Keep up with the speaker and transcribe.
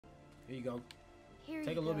Here you go. Here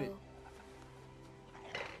Take you a little go. bit.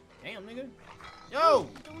 Damn, nigga. Yo!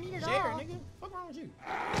 Don't eat it Share, all. nigga. What's wrong with you?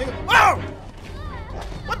 Nigga. Whoa!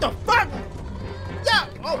 What the fuck? Yeah!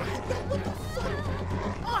 Oh, what the fuck?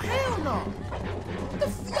 Oh, hell no! What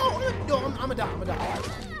the yo, I'ma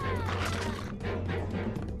die.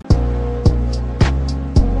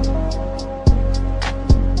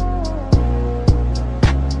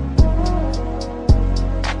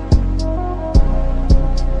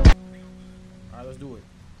 Alright, let's do it.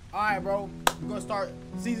 Alright, bro. We're gonna start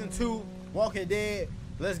season 2, Walking Dead.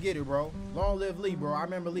 Let's get it, bro. Long live Lee, bro. I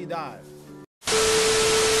remember Lee died.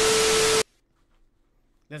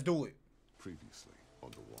 Let's do it. Previously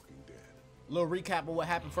on The Walking Dead. A little recap of what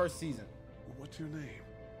happened first season. What's your name?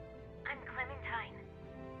 I'm Clementine.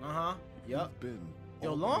 Uh-huh. Yup. You've been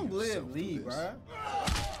Yo, all long by live yourself Lee, through this. bruh.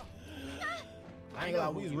 I ain't gonna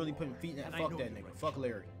lie, we was really putting feet in that. Fuck that nigga. Fuck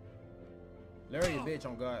Larry. Larry a bitch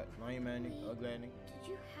on God. Lame man nigga. Ugly ass nigga. Did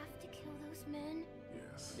you have to kill those men?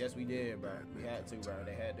 Yes. Yes, we did, bro. We had to, bro.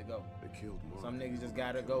 They had to go. They killed more. Some niggas just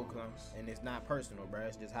gotta go, Clem. And it's not personal, bro.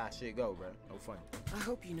 It's just how shit go, bro. No funny. I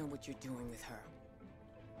hope you know what you're doing with her.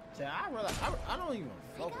 Chad, I don't even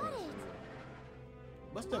fuck with got her. it.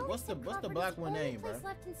 What's Molly the said what's the Crawford black is the one only name, bro? place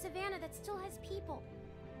left in Savannah that still has people.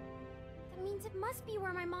 That means it must be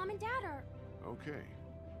where my mom and dad are. Okay,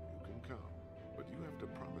 you can come, but you have to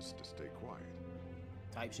promise to stay quiet.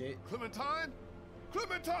 Type shit. Clementine!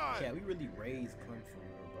 Clementine! Yeah, we really raised Clem for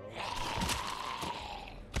her,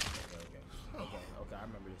 bro. Okay. I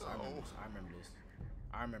remember this.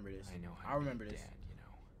 I remember this. I know I how to be remember your this. dad, you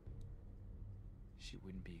know. She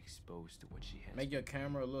wouldn't be exposed to what she has. Make your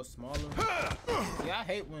camera a little smaller. Yeah, I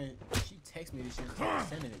hate when she texts me this shit and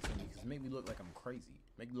sending it to me because it make me look like I'm crazy.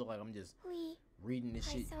 Make me look like I'm just Lee, reading this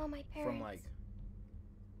I shit saw my parents. from like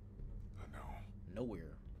No, nowhere.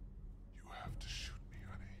 you have to shoot me,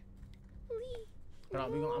 honey. Lee.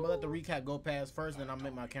 Hold on, I'm gonna let the recap go past first, then I'll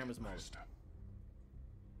make my camera smaller.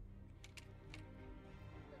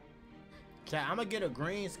 Chat, I'm gonna get a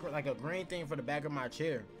green screen, like a green thing for the back of my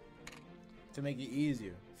chair to make it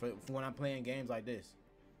easier for when I'm playing games like this.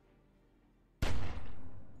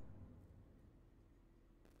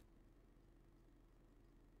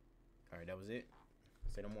 Alright, that was it.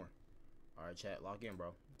 Say no more. Alright, chat, lock in, bro.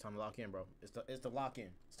 It's time to lock in, bro. It's the lock in.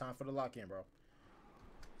 It's time for the lock in, bro.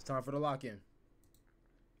 It's time for the lock in.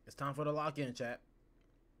 It's time for the lock in, chat.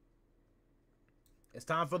 It's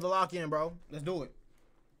time for the lock in, bro. Let's do it.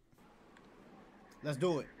 Let's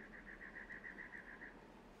do it.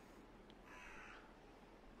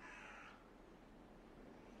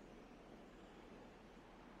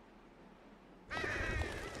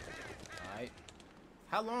 Alright.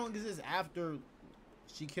 How long is this after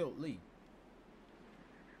she killed Lee?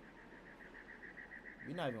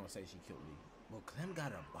 We're not even gonna say she killed Lee. Well, Clem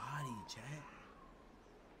got a body, chat.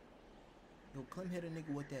 Yo, Clem hit a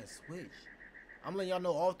nigga with that switch. I'm letting y'all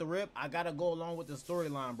know off the rip, I gotta go along with the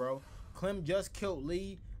storyline, bro. Clem just killed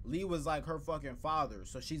Lee. Lee was like her fucking father,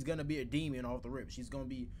 so she's gonna be a demon off the rip. She's gonna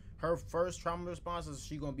be, her first trauma response is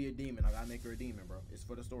she's gonna be a demon. I gotta make her a demon, bro. It's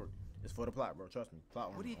for the story. It's for the plot, bro. Trust me.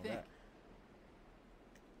 Plot. What do you think? That.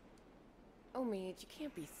 Oh, Mead, you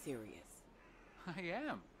can't be serious. I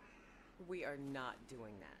am. We are not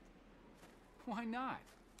doing that. Why not?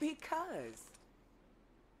 Because.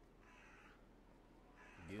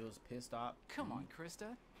 Gil's pissed off. Come on,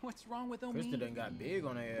 Krista. What's wrong with Omid? Krista done got big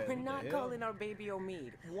on her ass. We're What the not hell? calling our baby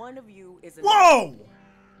Omid. One of you is a. Whoa!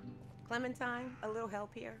 Clementine, a little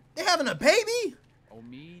help here? They having a baby?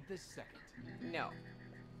 Omid the second. No.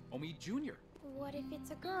 Omid Jr. What if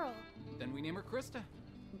it's a girl? Then we name her Krista.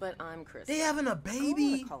 But I'm Krista. They having a I don't baby?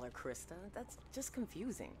 want to call her Krista. That's just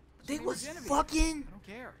confusing. They Name her was Genevieve. fucking. I don't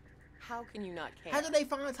care. How can you not care? How did they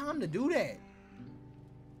find time to do that?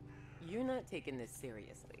 You're not taking this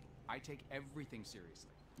seriously. I take everything seriously,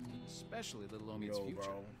 especially little Omid's Yo, future.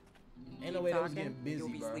 bro. Ain't no Keep way they was talking, getting busy, you'll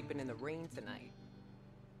be bro. sleeping in the rain tonight.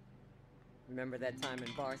 Remember that time in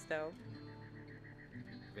Barstow?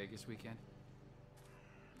 Vegas weekend.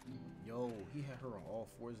 Yo, he had her on all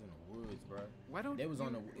fours in the woods, bro. Why don't They was you,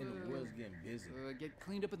 in the woods getting busy. get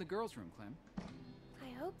cleaned up in the girls' room, Clem? I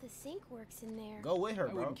hope the sink works in there. Go with her,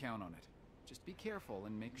 I bro. wouldn't count on it. Just be careful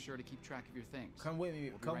and make sure to keep track of your things. Come with me.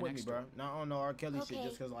 We'll be Come right with me, next bro. door. Not on no R. Kelly shit Okay.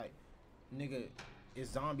 just cause like, nigga,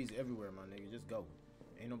 it's zombies everywhere, my nigga. Just go.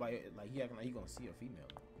 Ain't nobody like he acting like he gonna see a female.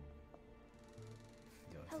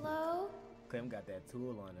 Yo, Hello? Clem got that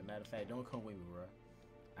tool on him. Matter of fact, don't come with me, bro.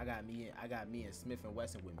 I got me and Smith and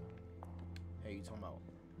Wesson with me. Hey, you talking about?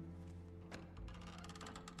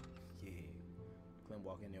 Yeah. Clem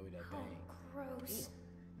walk in there with that Oh, thing. gross.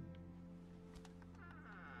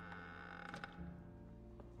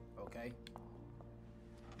 Okay.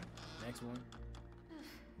 Next one.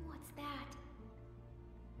 What's that?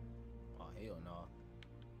 Oh, hell no.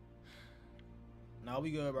 Nah,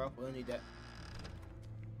 we good, bro. We don't need that.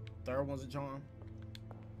 Third one's a charm.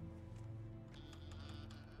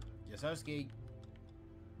 Yes, I skate.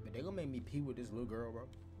 But they gonna make me pee with this little girl, bro.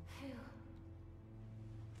 Phew.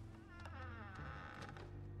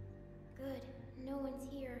 Good. No one's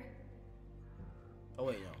here. Oh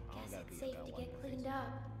wait, no. I don't Guess gotta it's pee. I safe gotta to wipe get my cleaned face. up.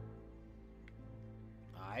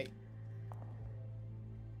 Alright.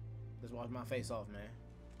 Let's wash my face off, man.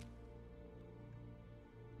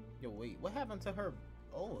 Yo, wait. What happened to her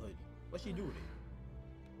old hoodie? What'd she do with it?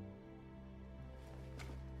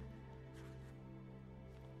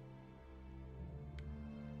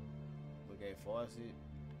 Look at faucet.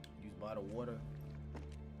 Use bottled water.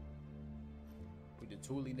 Put the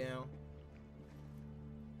toolie down.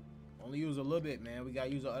 Only use a little bit, man. We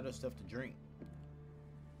gotta use the other stuff to drink.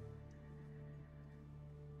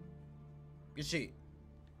 Good shit.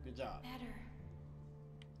 Good job.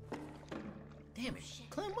 Better. Damn it. Shit.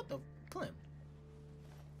 Clem, what the? Clem.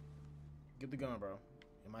 Get the gun, bro.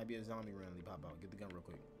 It might be a zombie randomly pop out. Get the gun real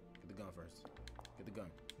quick. Get the gun first. Get the gun.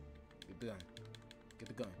 Get the gun. Get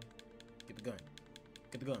the gun. Get the gun.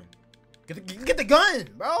 Get the gun. Get the gun,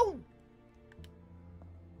 bro.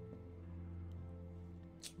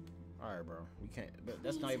 Alright, bro. We can't. But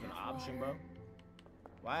that's not even an option, bro.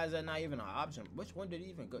 Why is that not even an option? Which one did it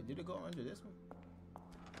even go? Did it go under this one?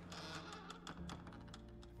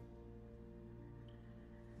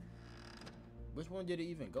 Which one did it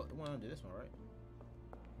even go? The one under this one, right?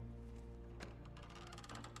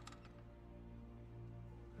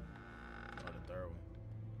 Oh, the third one.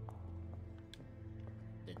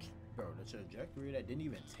 Bro, the trajectory that didn't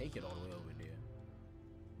even take it all the way over there.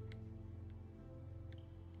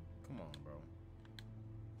 Come on, bro.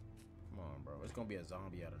 Come on, bro. It's gonna be a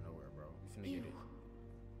zombie out of nowhere, bro. You finna get it.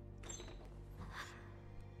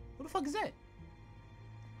 Who the fuck is that?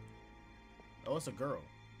 Oh, it's a girl.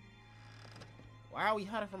 Why are we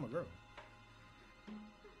hiding from a girl?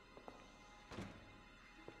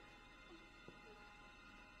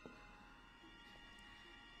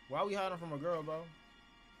 Why are we hiding from a girl, bro?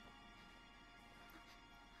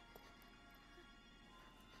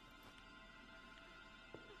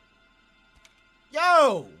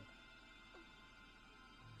 Yo!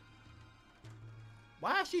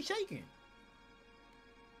 Why is she shaking?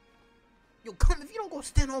 Yo, come if you don't go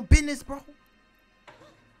stand on business, bro.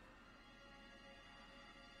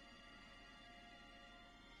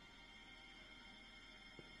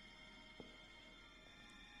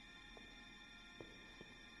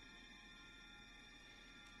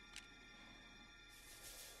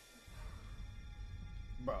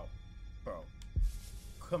 Bro.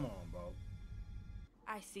 Come on, bro.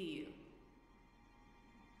 I see you.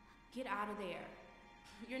 Get out of there.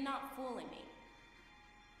 You're not fooling me.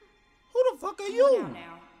 Who the fuck are Come you? on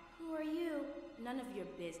now. Who are you? None of your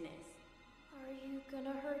business. Are you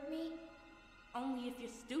gonna hurt me? Only if you're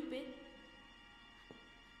stupid.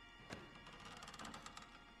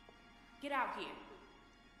 Get out here.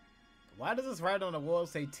 Why does this right on the wall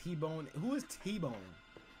say T-Bone? Who is T-Bone?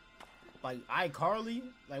 Like iCarly?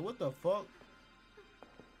 Like what the fuck?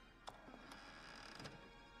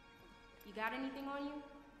 You got anything on you?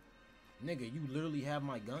 Nigga, you literally have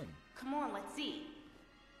my gun. Come on, let's see.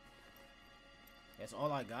 That's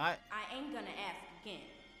all I got? I ain't gonna ask again.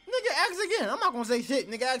 Nigga, ask again. I'm not gonna say shit.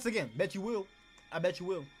 Nigga, ask again. Bet you will. I bet you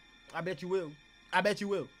will. I bet you will. I bet you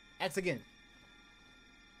will. Ask again.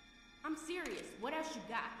 I'm serious. What else you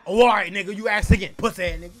got? Oh, alright, nigga. You asked again. Pussy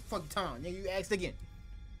ass nigga. Fuck your tongue. Nigga, you asked again.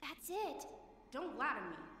 That's it. Don't lie to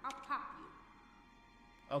me. I'll pop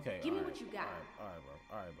you. Okay. Give me alright, what you got. Alright,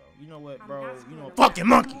 bro. Alright, bro. You know what, I'm bro? not You screwing know, around. fucking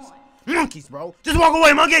monkeys. Come on. Monkeys, bro. Just walk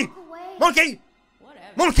away, monkey. Walk away. Monkey. Whatever.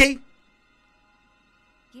 Monkey.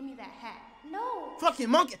 Give me that hat. No. Fucking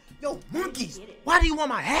monkey. Yo, monkeys. Get it. Why do you want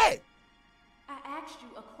my hat? I asked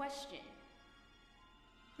you a question.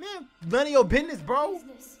 Man, none of your business, bro.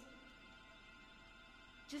 Business.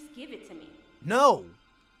 Just give it to me. No.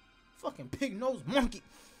 Fucking pig-nosed monkey.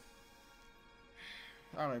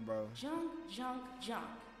 Alright, bro. Junk, junk, junk.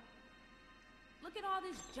 Look at all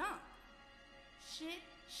this junk.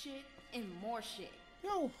 Shit, and more shit.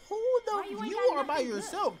 Yo, who Why the you ain't you got are by nothing good?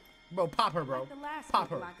 yourself? Bro, pop her, bro. Like the last Pop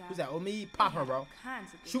her. couple I got. Who's that? Oh, me? Pop They her, had bro. all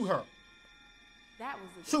kinds of good Shoot her. shit. That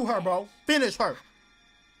was the Shoot her, trash. bro. Finish her.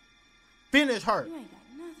 Finish her. You ain't got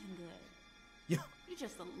nothing good. Yeah. You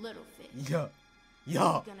just a little fish. Yeah.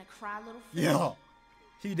 Yeah. You gonna cry, little fish? Yeah.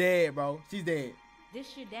 She dead, bro. She's dead.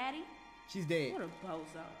 This your daddy? She's dead. What a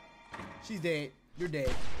bozo. She's dead. You're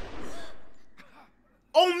dead.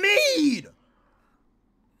 Oh, mead!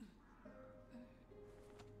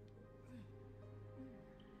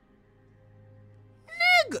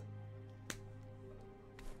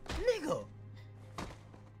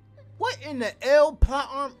 in the L plot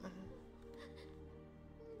arm?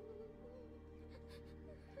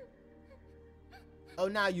 Oh,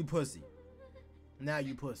 now you pussy. Now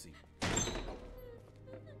you pussy.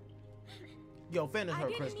 Yo, finish her,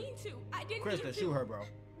 Krista. I didn't Krista, mean to. shoot her, bro.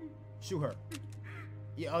 Shoot her.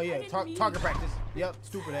 Yeah, oh yeah, didn't mean target to. practice. Yep,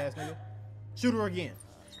 stupid ass nigga. Shoot her again.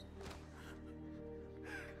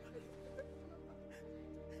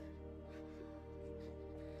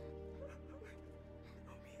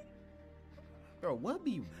 Bro, what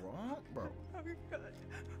be wrong, bro? Oh God.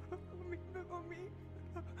 Homie.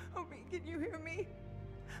 Homie, can you hear me?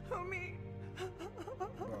 Homie.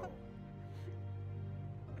 Bro.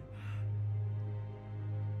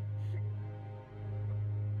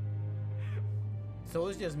 So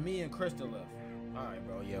it's just me and Krista left. Alright,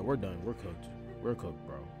 bro. Yeah, we're done. We're cooked. We're cooked,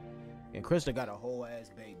 bro. And Krista got a whole ass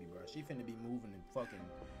baby, bro. She finna be moving in fucking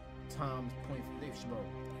times point. Bro.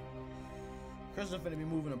 Krista finna be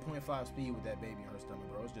moving at 0.5 speed with that baby in her stomach,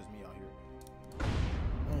 bro. It's just me out here.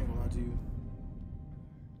 I ain't gonna lie to you.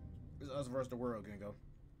 It's us versus the world, Gringo.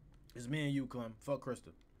 It's me and you, Clem. Fuck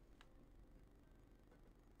Krista.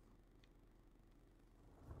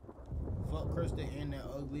 Fuck Krista and that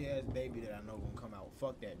ugly ass baby that I know gonna come out.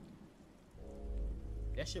 Fuck that.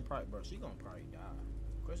 That shit probably, bro. She gonna probably die.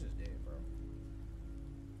 Krista's dead, bro.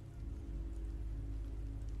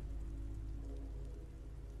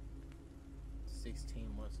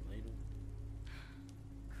 Months later.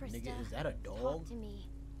 Krista, Nigga, is that a dog? talk to me.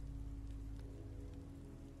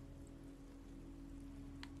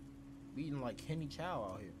 We eating like Kenny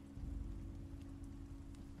Chow out here.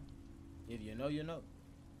 If you know, you know.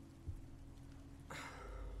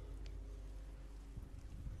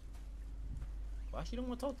 Why she don't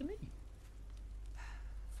want to talk to me?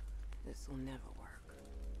 This will never work.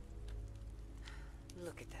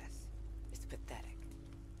 Look at this. It's pathetic.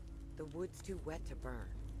 The wood's too wet to burn.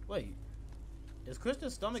 Wait, is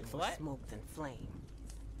Krista's stomach It's more flat? smoke than flame.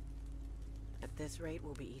 At this rate,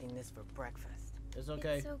 we'll be eating this for breakfast. It's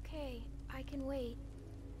okay. It's okay. I can wait.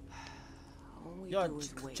 All we Yo, do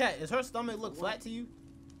is wait. chat, is her stomach look flat to you?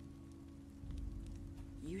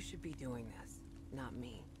 You should be doing this, not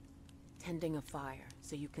me. Tending a fire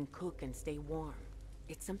so you can cook and stay warm.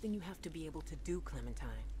 It's something you have to be able to do,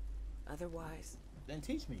 Clementine. Otherwise... Then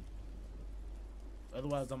teach me.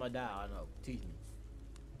 Otherwise, I'm gonna die. I know. Teach me.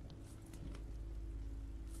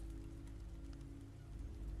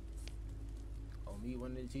 Oh, me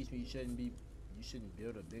wanting to teach me you shouldn't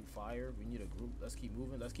build a big fire. We need a group. Let's keep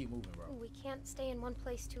moving. Let's keep moving, bro. We can't stay in one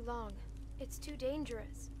place too long. It's too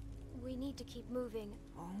dangerous. We need to keep moving.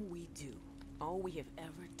 All we do, all we have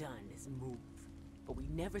ever done is move. But we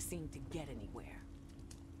never seem to get anywhere.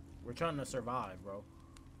 We're trying to survive, bro.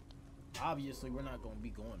 Obviously, we're not gonna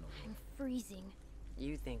be going nowhere. I'm freezing.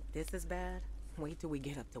 You think this is bad? Wait till we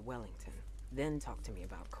get up to Wellington. Then talk to me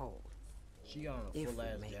about cold. She got on a If full we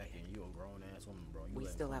ass make jacket it. and you a grown ass woman, bro. You We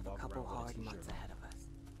letting still someone have a walk couple around with hard t-shirt months on. ahead of us.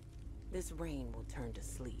 This rain will turn to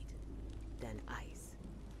sleet, then ice,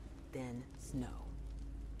 then snow.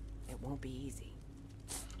 It won't be easy.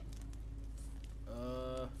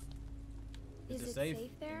 Is it safe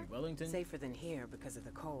safe there? in Wellington? Safer than here because of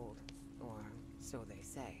the cold, or so they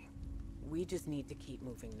say. We just need to keep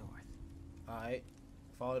moving north. Alright.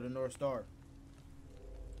 Follow the North Star.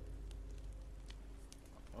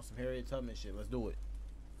 On some Harriet Tubman shit. Let's do it.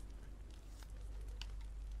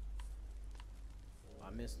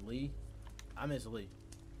 I miss Lee. I miss Lee.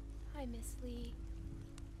 I miss Lee.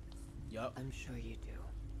 Yup. I'm sure you do.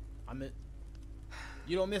 I miss.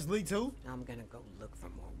 You don't miss Lee too? I'm gonna go look for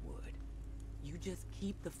more wood. You just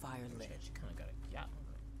keep the fire lit. Shit, she kinda got a yacht on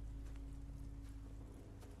her.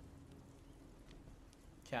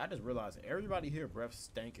 Cat, I just realized everybody here breath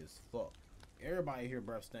stank as fuck. Everybody here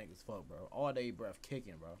breath stank as fuck, bro. All day breath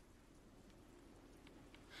kicking, bro.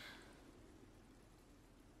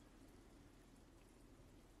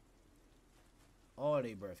 All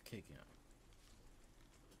day breath kicking.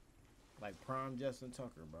 Like prime Justin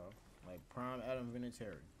Tucker, bro. Like prime Adam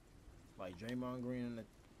Vinatieri. Like Draymond Green in the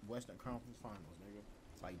Western Conference Finals, nigga.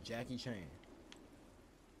 Like Jackie Chan.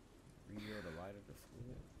 Reveal the light of the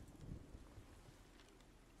fluid.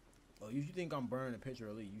 Oh, if you think I'm burning a picture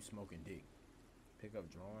of Lee, you smoking dick. Pick up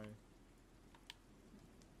drawing.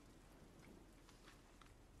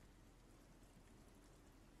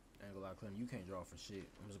 I ain't gonna lie, Clem, you can't draw for shit.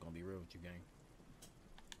 I'm just gonna be real with you, gang.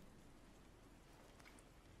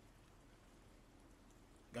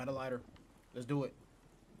 Got a lighter. Let's do it.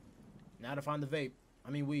 Now to find the vape. I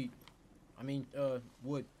mean weed. I mean,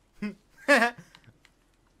 wood. Look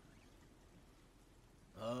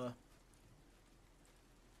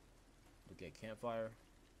at campfire.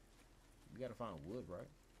 We gotta find wood, right?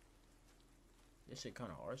 This shit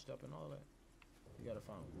kind of arched up and all that. You gotta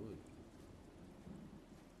find wood.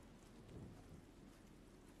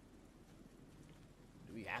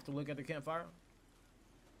 Do we have to look at the campfire?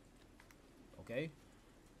 Okay.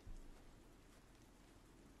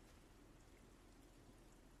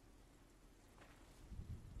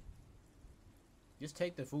 Just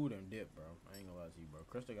take the food and dip, bro. I ain't gonna lie to you, bro.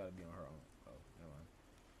 Krista gotta be on her own. Oh, never mind.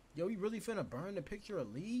 Yo, we really finna burn the picture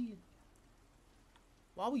of Lee?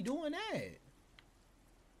 Why we doing that?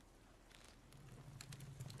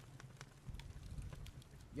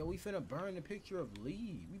 Yo, we finna burn the picture of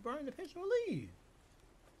Lee. We burned the picture of Lee.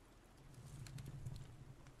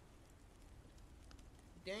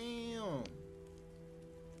 Damn.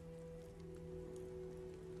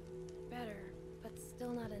 Better, but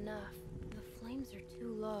still not enough. The flames are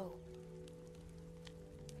too low.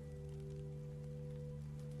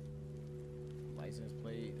 License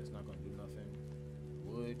plate, that's not gonna do nothing.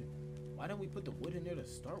 Wood. Why didn't we put the wood in there to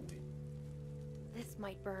start with? This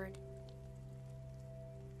might burn.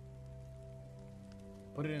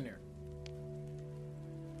 Put it in there.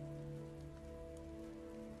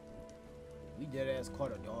 We dead ass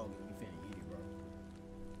caught a dog and we finna eat it, bro.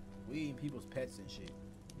 We eating people's pets and shit.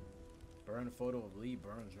 Burn a photo of Lee,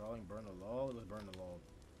 burn a drawing, burn a log. Let's burn the log.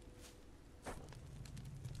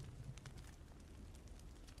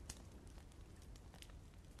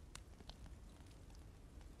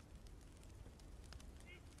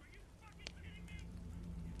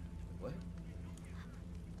 What?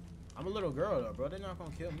 I'm a little girl though, bro. They're not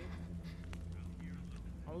gonna kill me.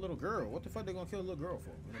 I'm a little girl. What the fuck they gonna kill a little girl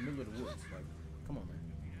for? In the middle of the woods. Like, come on, man.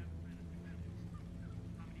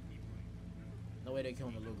 No way they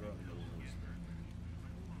killing a little girl in the middle of the woods.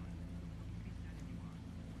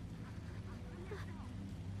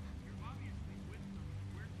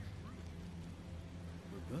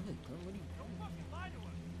 We're good, bro. What are you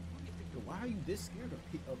doing? Yo, why are you this scared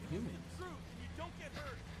of humans? Don't get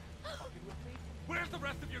hurt. Where's the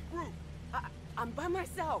rest of your group? I'm by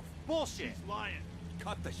myself. Bullshit. She's lying.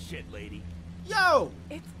 Cut the shit, lady. Yo!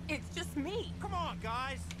 It's just me. Come on,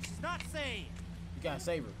 guys. She's not sane. You gotta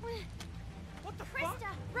save her. What the fuck? Krista,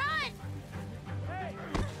 run! Hey!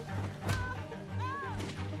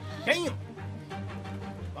 Damn!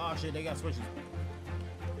 Oh shit, they got switches.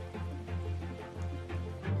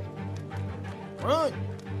 Run!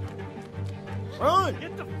 Run!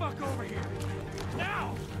 Get the fuck over here.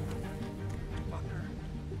 Now! Fucker.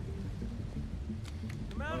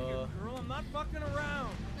 Come out here, girl. I'm not fucking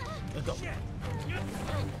around. Let's go. Shit. Get the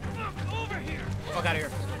fuck over here. Fuck out of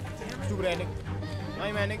here. Stupid ass nigga. I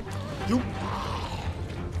ain't mad nigga. You.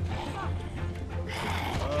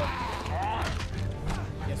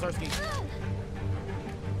 Yeah, Sersky.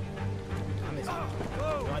 I missed. No,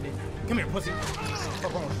 I didn't. Come here, pussy.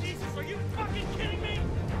 Fuck on. Jesus, are you fucking kidding me?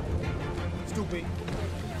 Stupid.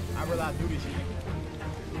 I realize I do this shit, nigga.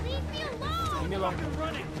 Leave me alone! Leave me alone. Fucking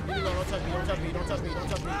running. Leave me alone. Don't touch me. Don't touch me. Don't touch me. Don't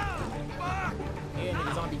touch me. Fuck. Yeah,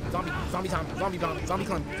 nigga, zombie time, zombie climb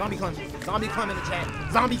in the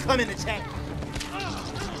chat, zombie climb in the chat.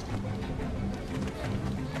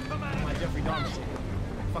 My Jeffrey Dahmer shit.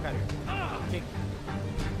 Fuck out of here.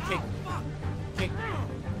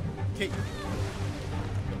 Kick.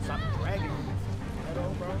 Stop dragging me. Hello,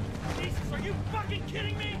 bro. Jesus, are you fucking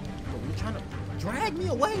kidding me? Yo, you're trying to drag me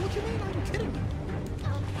away? What you mean? Are you kidding me?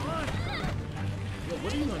 Yo,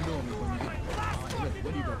 what are you gonna do with me when you get? What are you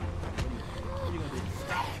gonna do?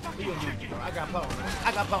 What you gonna do, bro? I got power armor.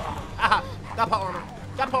 Aha. Got power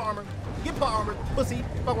armor. Get power armor. Pussy.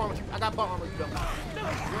 Fuck wrong with you. I got power armor. You don't.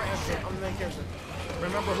 You're an extra. I'm the main character.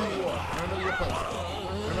 Remember who you are. Remember your place.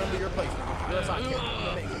 Remember your place. You're a side character. I'm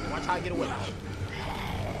the main character. Watch how I get away.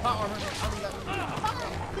 Power armor.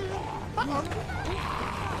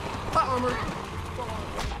 Power armor.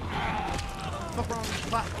 Fuck wrong with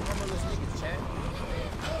you. Pot armorless niggas, Chad.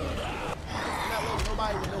 I'm not letting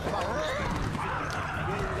nobody with no power armor.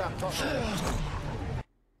 You ain't even got power armor.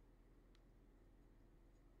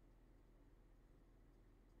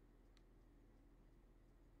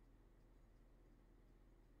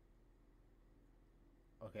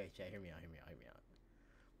 Okay, chat, hear me out.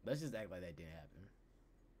 Let's just act like that didn't happen.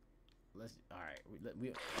 Alright, we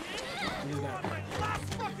just gotta, My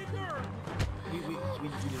last fucking nerve. we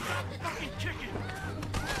just gotta, Fucking kick it.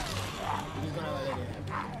 we just gonna let that didn't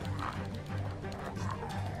happen.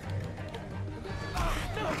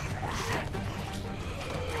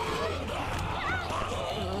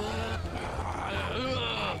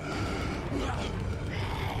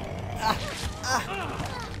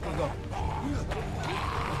 Let's go.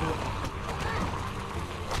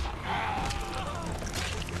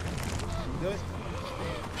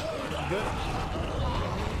 Good.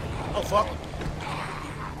 Oh fuck.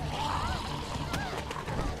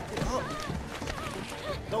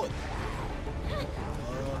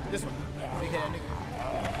 This one. Big head nigga.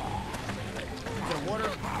 To the water.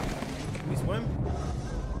 Can we swim?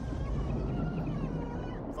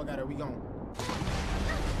 Fuck out of here. We gone.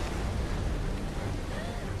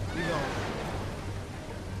 We gone.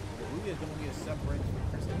 We is gonna get separated from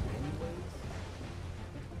Kristen anyways.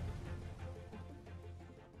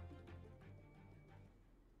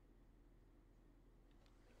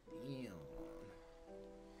 Damn.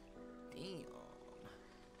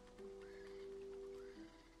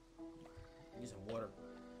 Need some water.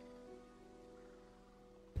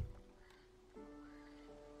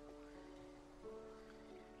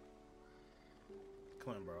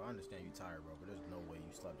 Come on, bro. I understand you tired, bro, but there's no way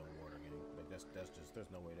you slept on water again. Like that's just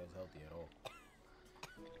there's no way that's healthy at all.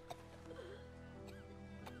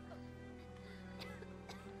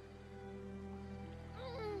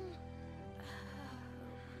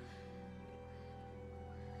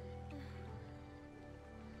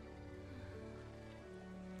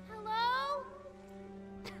 Hello?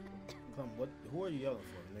 Come, what? Who are you yelling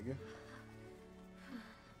for, nigga?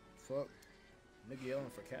 Fuck, nigga yelling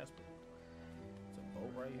for Casper. It's a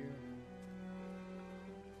boat right here.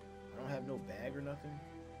 I don't have no bag or nothing.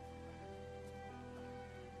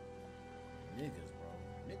 Niggas, bro.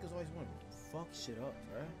 Niggas always want to fuck shit up,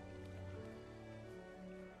 bruh.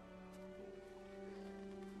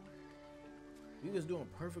 We was doing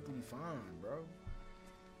perfectly fine, bro.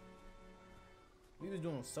 We was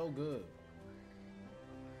doing so good.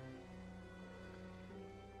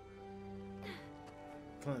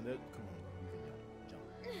 Come on, bro. You can jump.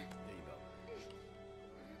 There you go.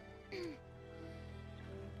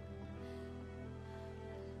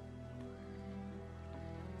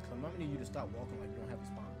 Clem, I'm gonna need you to stop walking like you don't have a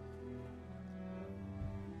spine.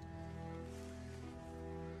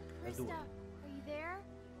 Let's do it. Krista, are you there?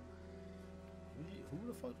 Who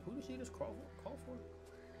the fuck? Who did she just call for?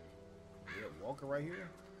 Yeah, Walker right here.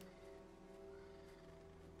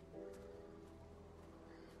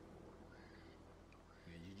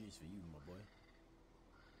 Yeah, GG's for you, my boy.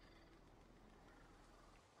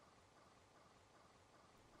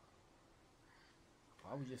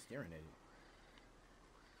 Why was just staring at it?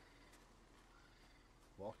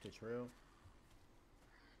 Walk the trail.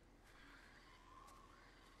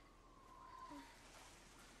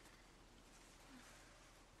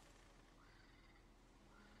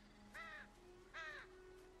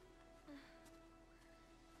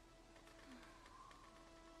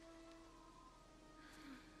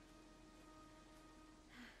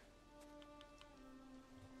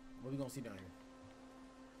 What we gonna see down here?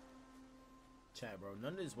 Chat, bro.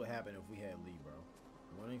 None of this would happen if we had Lee, bro.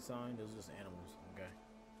 Warning sign, those are just animals, okay?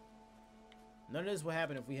 None of this would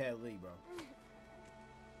happen if we had Lee, bro.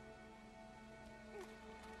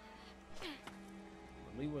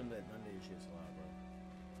 But Lee wouldn't let none of this shit slide, bro.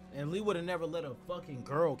 And Lee would have never let a fucking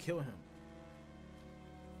girl kill him.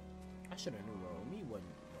 I should have knew, bro. Me wasn't,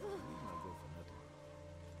 bro. Lee's not good for nothing.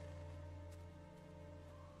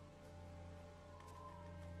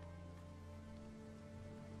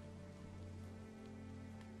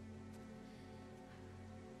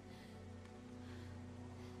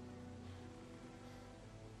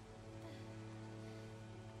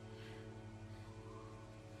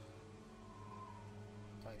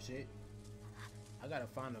 Type shit. I gotta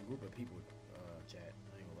find a group of people, chat.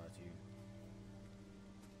 I ain't gonna lie to you.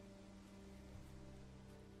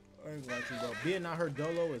 I ain't gonna lie to you, bro. Being not her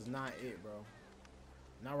dolo is not it, bro.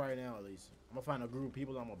 Not right now, at least. I'm gonna find a group of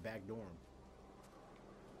people I'm gonna backdoor them.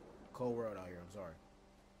 Cold world out here, I'm sorry.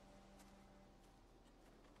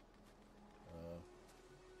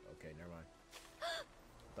 Okay, never mind.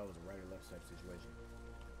 That was a right or left type situation.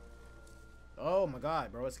 Oh my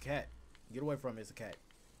god, bro, it's a cat. Get away from it, it's a cat.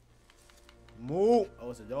 Move!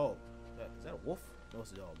 Oh, it's a dog. Is that a wolf? No,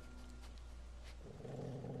 it's a dog.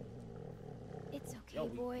 It's okay, Yo,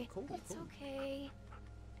 boy. we cool, It's cool. okay.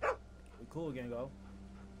 We cool again, go.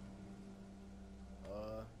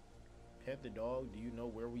 Pet the dog. Do you know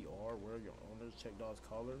where we are? Where your owners? Check dog's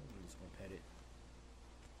collar. I'm just gonna pet it.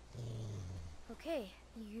 Okay,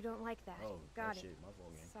 you don't like that. Oh, Got that it. shit. My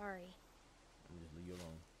fault again. Sorry. Let me just leave you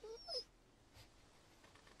alone.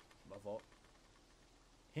 My fault.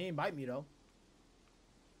 He ain't bite me though.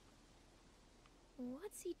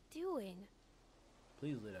 What's he doing?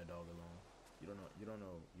 Please leave that dog alone. You don't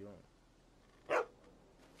know.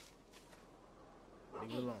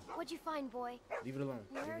 Leave it alone. What'd you find, boy? Leave it alone.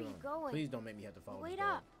 Where Leave are it you alone. going? Please don't make me have to follow Wait this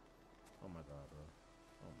dog. up. Oh my god, bro.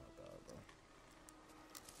 Oh my god, bro.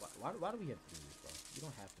 Why do we have to do this, bro? You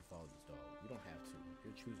don't have to follow this dog. You don't have to.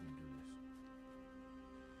 You're choosing to do this.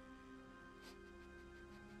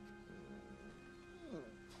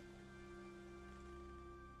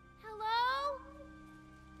 Hello?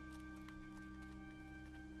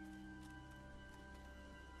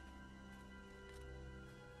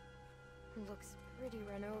 looks pretty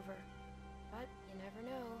run over, but you never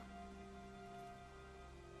know.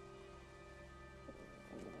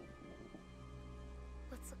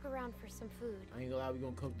 Let's look around for some food. I ain't gonna lie, we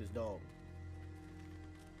gonna cook this dog.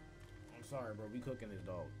 I'm sorry, bro. We cooking this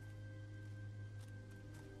dog.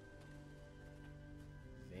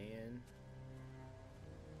 Van.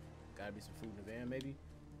 Gotta be some food in the van, maybe.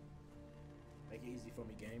 Make it easy for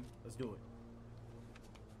me, game. Let's do it.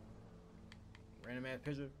 Random ass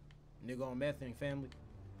picture. Nigga on meth and family.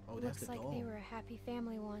 Oh, that's the dog. Looks like they were a happy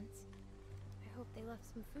family once. I hope they left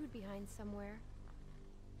some food behind somewhere.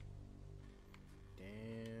 Damn.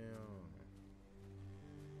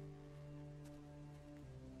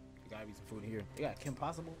 There gotta be some food here. They got Kim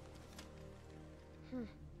Possible.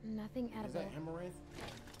 Nothing edible. Is that amaranth?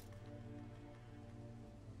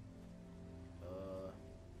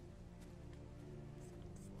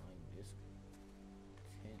 Flying disc.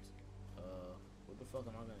 Kent. What the fuck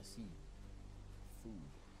am I gonna see?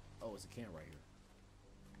 Food. Oh, it's a can right here.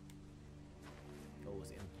 Oh,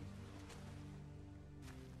 it's empty.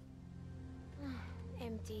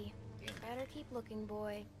 Empty. Damn. Better keep looking,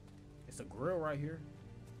 boy. It's a grill right here.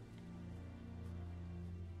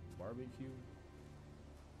 Barbecue.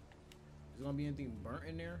 Is there gonna be anything burnt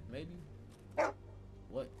in there? Maybe?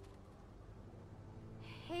 What?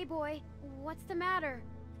 Hey, boy. What's the matter?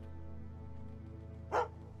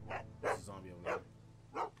 There's a zombie over there.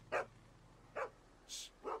 Shh.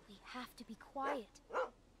 We have to be quiet.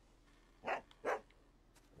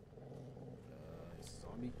 It's a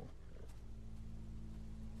zombie.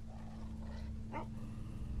 I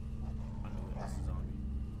know it's a zombie.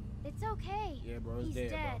 It's okay. Yeah, bro, it's He's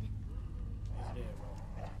dead, dead. Bro. It's dead,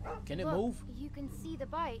 bro. Can it Look, move? You can see the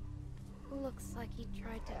bite. Looks like he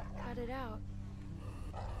tried to cut it out.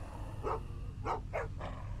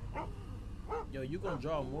 Yo, you gonna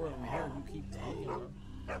draw more of them here if you keep talking, bro.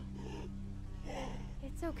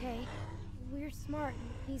 It's okay. We're smart.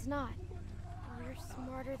 He's not. We're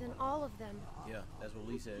smarter than all of them. Yeah, that's what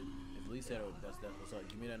Lee said. If Lee said it, that's what's up.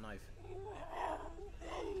 Give me that knife.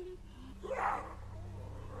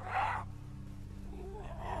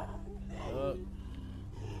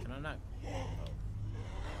 Can I not?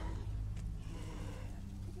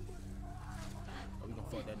 Oh, we gonna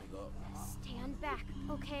fuck that nigga up. Stand back,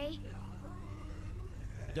 okay?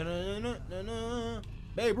 Dun-dun-dun-dun-dun.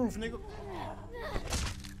 Babe Ruth, nigga.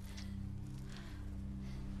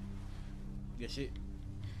 Good shit.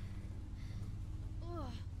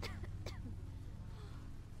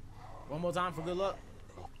 One more time for good luck.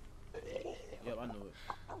 Yep, I knew it.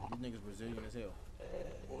 These niggas Brazilian as hell.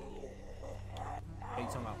 Hey, you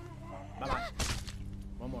talking about? Bye-bye.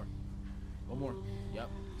 One more. One more. Yep,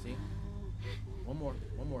 see? One more.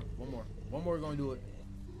 One more. One more. One more gonna do it.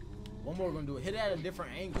 One more gonna do it. Hit it at a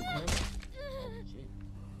different angle, Clem. Oh, shit.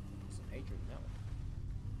 Some hatred in that one.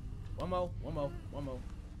 One more. One more. One more.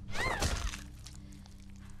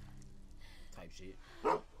 Type shit. I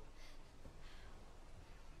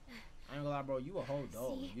ain't gonna lie, bro. You a whole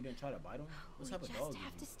dog. See? You didn't try to bite him? What type of dog We just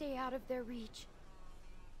have is to you? stay out of their reach.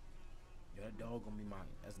 Yo, that dog gonna be mine.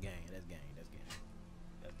 That's gang. That's gang. That's gang.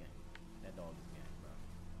 That's gang. That dog is gang, bro.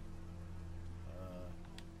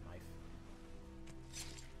 Knife.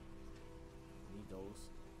 Need those.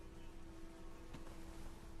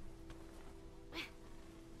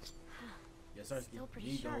 Yes, sir. Still pretty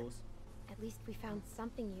Need sharp. those. At least we found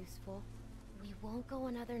something useful. We won't go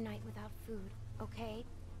another night without food, okay?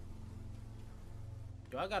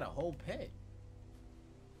 Yo, I got a whole pet.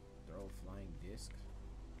 Throw flying disc.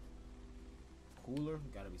 Cooler.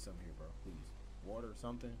 Gotta be something here, bro. Please. Water or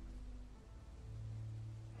something.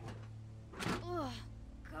 Ugh,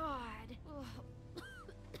 God. Ugh.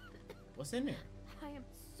 What's in there? I am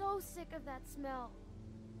so sick of that smell.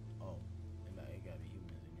 Oh, and it gotta be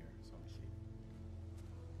humans in here. Some shit.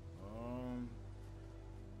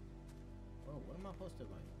 Bro, what am I supposed to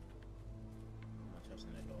like? I'm not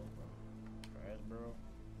touching that dog, bro. Trash, bro.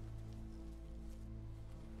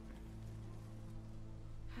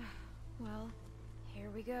 Well, here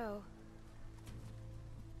we go.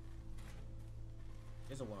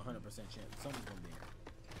 There's a 100% chance something's gonna be here.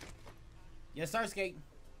 Yes, sir, Skate.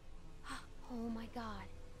 Oh my God.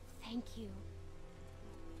 Thank you.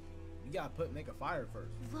 You gotta make a fire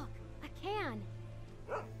first. Look, a can.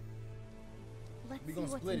 Let's We see gonna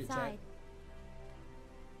what's split it, chat. inside.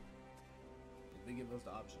 If they give us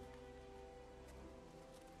the option.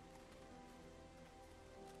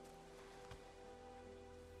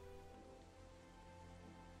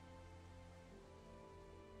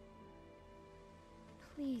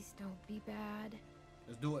 Please don't be bad.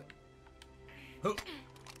 Let's do it. Huh.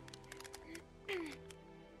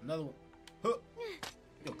 Another one. Huh.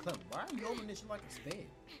 Yo, Clem, why are you opening this shit like a spade?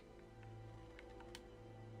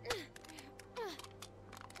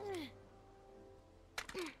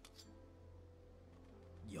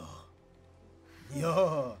 Yo.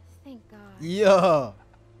 Yo. Thank God. Yeah.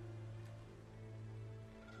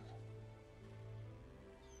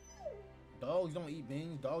 Dogs don't eat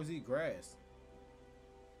beans. Dogs eat grass.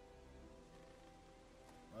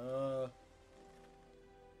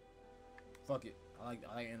 Fuck it. I like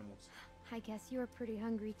animals. I guess you were pretty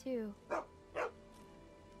hungry too.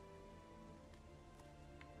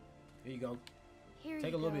 Here you go. Here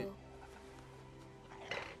Take you a little go. bit.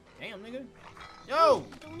 Damn, nigga. Yo!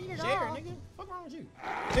 Don't eat it Share, all. nigga. Fuck wrong with you?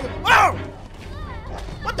 Nigga. Oh!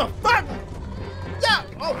 What the fuck? Yeah!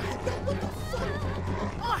 Oh, what the fuck?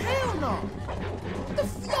 Oh, hell no! What the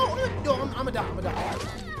fuck? Yo, I'ma die.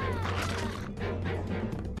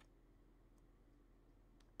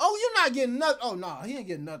 Oh, you're not getting nothing. Oh, no, he ain't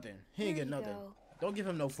getting nothing. He ain't Here getting you nothing. go. Don't give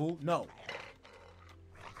him no food. No.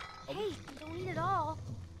 Hey, don't eat it all.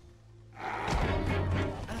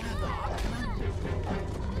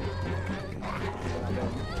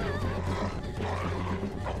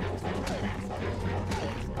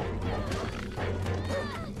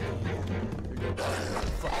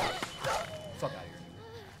 Fuck out of here.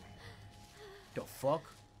 The fuck?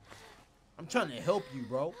 I'm trying to help you,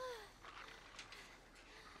 bro.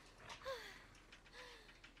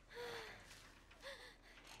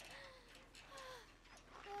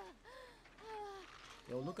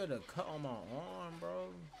 Yo, look at the cut on my arm, bro.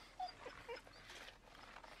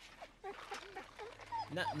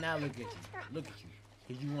 Now look at you. Look at you.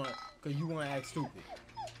 Cause you wanna act stupid.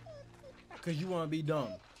 Cause you wanna be dumb.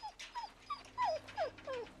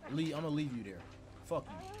 I'm gonna leave you there. Fuck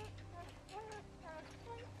you.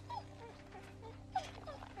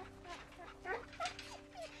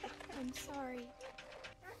 I'm sorry.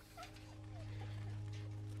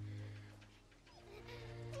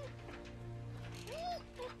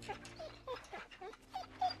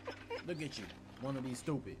 Look at you. Wanna be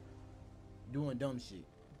stupid. Doing dumb shit.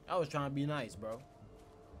 I was trying to be nice, bro.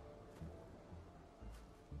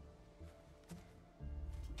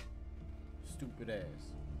 Stupid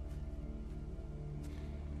ass.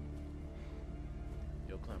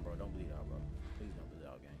 Yo, Clem, bro, don't bleed out, bro. Please don't bleed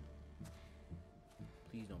out, gang.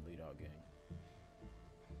 Please don't bleed out, gang.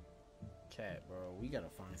 Chat, bro, we gotta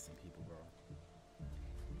find some people, bro.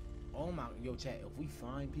 Oh my, yo, chat, if we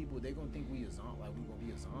find people, they gonna think we a zombie, like we gonna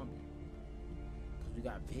be a zombie. Cause we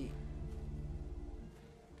got big.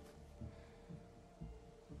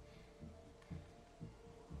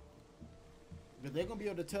 But they're gonna be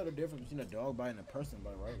able to tell the difference between a dog bite and a person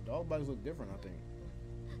bite, right? Dog bites look different, I think.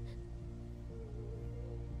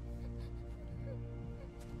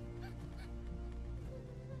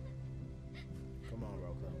 Come on,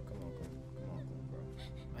 bro. Come on, bro.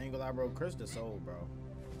 I ain't gonna lie, bro. Krista sold, bro.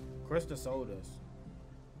 Krista sold us.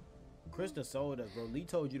 Krista sold us, bro. Lee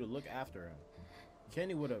told you to look after him.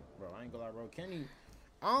 Kenny would've, bro. I ain't gonna lie, bro. Kenny,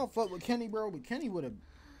 I don't fuck with Kenny, bro, but Kenny would've,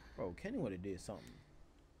 bro. Kenny would've did something.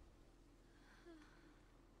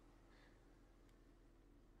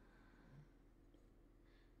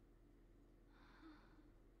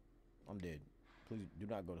 I'm dead. Please do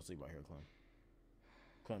not go to sleep right here, Clem.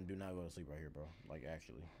 Clem, do not go to sleep right here, bro. Like,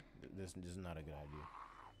 actually, this is not a good idea.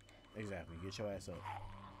 Exactly. Get your ass up.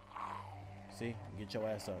 See? Get your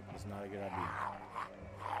ass up. It's not a good idea.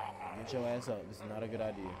 Get your ass up. This is not a good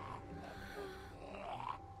idea.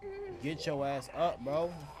 Get your ass up,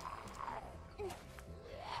 bro.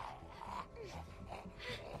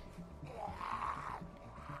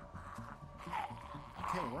 I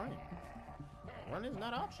can't run. Running is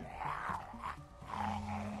not an option.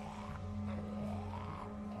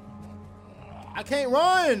 I can't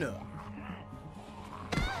run!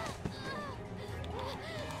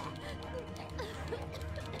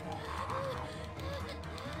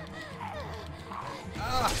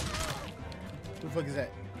 Ah! Who the fuck is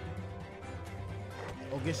that?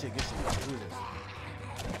 Oh, good shit, good shit. Who is this?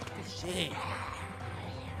 Good shit.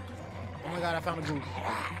 Oh my god, I found a group.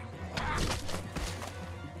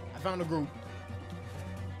 I found a group.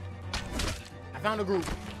 I found a group.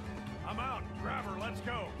 I'm out. Grab her. Let's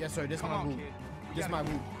go. Yes, sir. This Come my on, group. kid. You This gotta my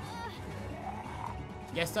group.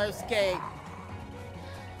 Yes, sir. Skate.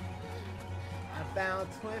 I found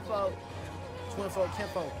twin folk. Twin folk, kin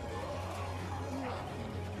folk.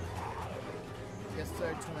 Yes,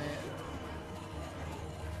 sir, twin.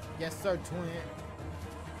 Yes, sir, twin.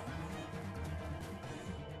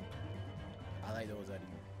 I like those out of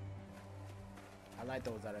you. I like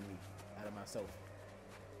those out of me, out of myself.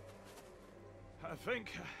 I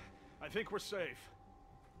think we're safe.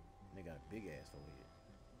 They got a big ass over here.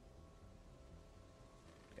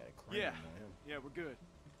 Got a crane on him. Yeah, we're good.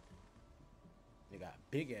 They got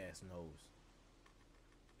big ass nose.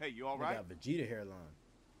 Hey, you all They right? got Vegeta hairline.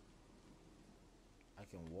 I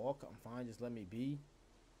can walk. I'm fine. Just let me be.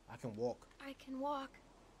 I can walk. I can walk.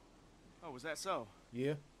 Oh, was that so?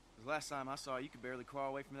 Yeah. 'Cause last time I saw you, could barely crawl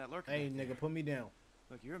away from that lurker. Hey, back there. nigga, put me down.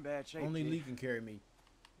 Look, you're in bad shape. Only kid. Lee can carry me.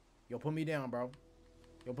 Yo, put me down, bro.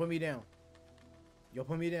 Yo, put me down. Yo,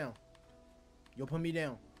 put me down. Yo, put me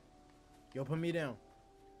down. Yo, put me down.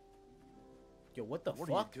 Yo, what the What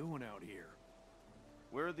fuck? are you doing out here?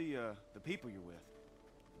 Where are the people you're with?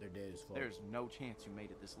 They're dead as fuck. There's no chance you made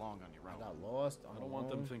it this long on your I own. got lost. I don't want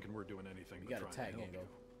them thinking we're doing anything You but gotta trying tag to in, help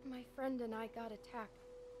though. My friend and I got attacked.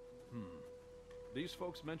 you. These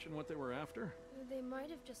folks mention what they were after? They might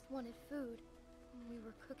have just wanted food. We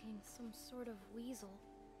were cooking some sort of weasel.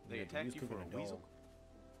 They Yeah, attacked was you for cooking a weasel? dog.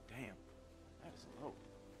 Damn, that is low.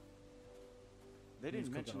 They He was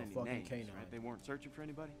didn't mention cooking a any fucking names, canine. right? They weren't searching for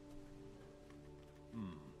anybody?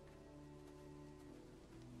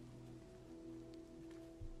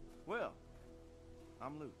 Well,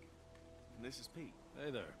 I'm Luke, and this is Pete.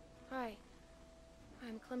 Hey there. Hi.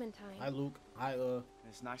 I'm Clementine. Hi, Luke. Hi,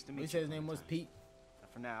 It's nice to meet we you. said his name was Clementine. Pete.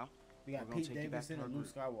 For now, We got we're gonna Pete take you back to Davidson our and Luke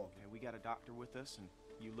group. Skywalker. Okay, we got a doctor with us, and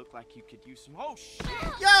you look like you could use some. Oh shit!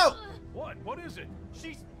 Yo! What? What is it?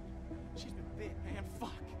 She's been bit, man.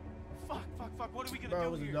 Fuck. What are we gonna Bro, it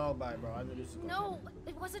do was a here? dog bite, bro. I knew this was gonna No, happen.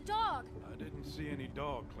 it was a dog. I didn't see any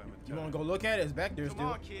dog, Clementine. You wanna go look at it? It's back there Come still.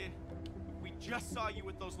 on, kid. We just saw you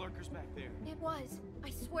with those lurkers back there. It was. I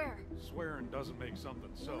swear. Swearing doesn't make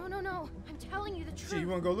something so. No. I'm telling you the truth. Shit, you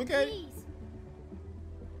wanna go look at it? Please.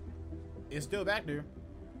 It's still back there.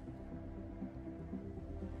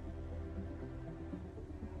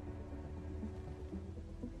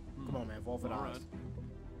 Come on, man. Fall for the All eyes. right.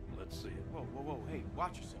 Let's see it. Whoa. Hey,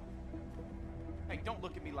 watch yourself. Hey, don't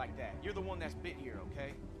look at me like that. You're the one that's bit here,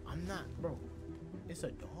 okay? I'm not, bro. It's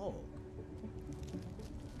a dog.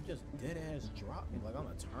 You just dead ass dropped me like I'm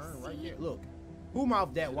gonna turn right See? here. Look, who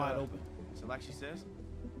mouth that wide open? So like she says?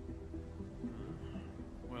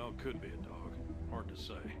 Well, it could be a dog. Hard to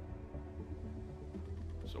say.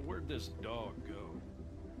 So where'd this dog go?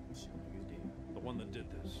 Shit, nigga's dead. The one that did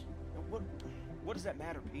this? What does that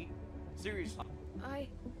matter, Pete? Seriously. I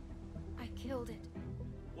killed it.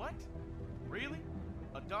 What? Really?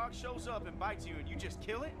 A dog shows up and bites you and you just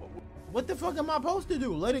kill it? What the fuck am I supposed to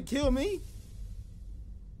do? Let it kill me?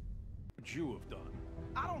 What'd you have done?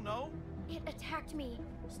 I don't know. It attacked me.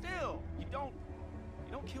 Still, you don't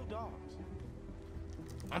kill dogs.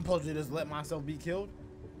 I'm supposed to just let myself be killed?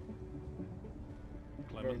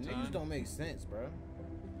 Bro, Clementine, niggas don't make sense, bro.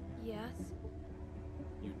 Yes.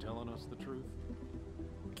 you telling us the truth?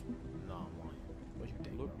 No, I'm lying. What you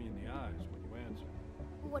think? Look bro? me in the eyes when you answer.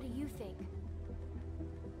 What do you think?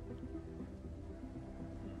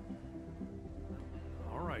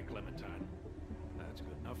 All right, Clementine. That's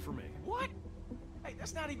good enough for me. What? Hey,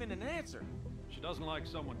 that's not even an answer. She doesn't like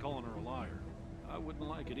someone calling her a liar. I wouldn't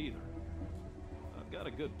like it either. I've got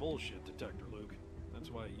a good bullshit detector, Luke. That's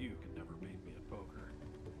why you can never beat me at poker.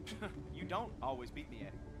 You don't always beat me at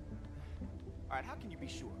it. All right, how can you be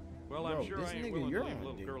sure? Well, Bro, I'm sure this I ain't nigga, willing you're to leave on a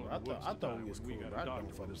little dick, girl in bro. the woods I to thought die we was when we cool, got bro. I a don't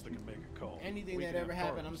doctor fuck with us that with can make a call. Anything We that can ever have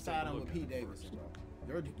happened, I'm Carlos take a siding look with at Pete it Davidson, first.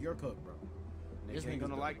 bro. You're cooked, bro. Nick This ain't nigga's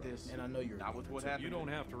gonna cooked, like bro. this. And I know you're Not with cooked. what You happened. don't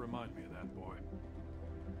have to remind me of that, boy.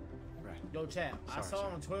 Right. Yo, chat. I Sorry, saw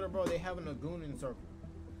sir. on Twitter, bro, they having a gooning circle.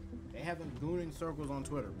 They having gooning circles on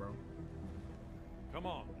Twitter, bro. Come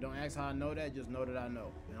on. Don't ask how I know that, just know that I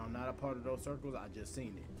know. And I'm not a part of those circles, I just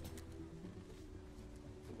seen it.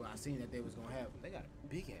 Well, I seen that they was gonna have, they got a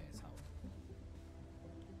big ass house.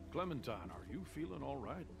 Clementine, are you feeling all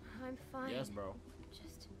right? I'm fine. Yes, bro.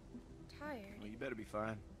 Just tired. Well, you better be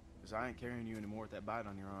fine, because I ain't carrying you anymore with that bite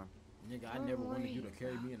on your arm. Nigga, I Don't never wanted worry. you to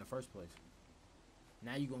carry me in the first place.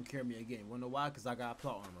 Now you gonna carry me again. Wanna know why? Cause I got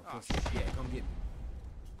plot armor. Oh, Pussy. Yeah, come get me.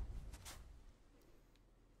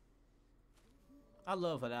 I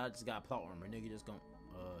love that I just got plot armor. Nigga just gon'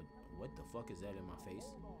 what the fuck is that in my face?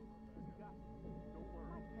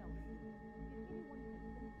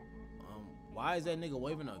 Why is that nigga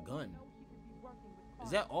waving a gun?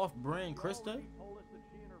 Is that off-brand Krista?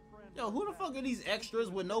 Yo, who the fuck are these extras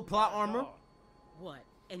with no plot armor? What?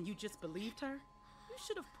 And you just believed her? You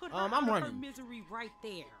should have put her I'm out of her running. misery right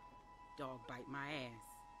there. Dog bite my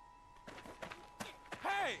ass.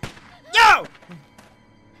 Hey! Yo!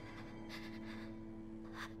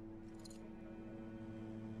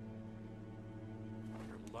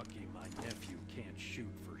 You're lucky my nephew can't shoot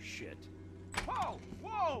for shit. Whoa!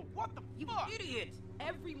 What the You fuck? idiot!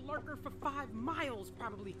 Every lurker for 5 miles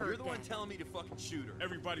probably heard You're the one that. telling me to fucking shoot her.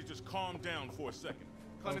 Everybody just calm down for a second.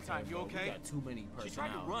 Clementine, you bro, okay? We got too many She tried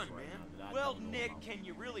to personalities run, right man. now that I Well, don't know Nick, about. can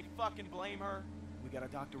you really fucking blame her? We got a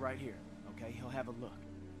doctor right here, okay? He'll have a look.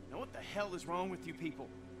 Now, what the hell is wrong with you people?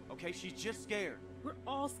 Okay, she's just scared. We're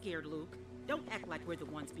all scared, Luke. Don't act like we're the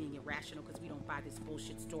ones being irrational because we don't buy this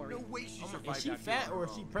bullshit story. No way she survived. Is she out here fat on or her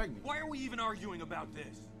is she own. pregnant? Why are we even arguing about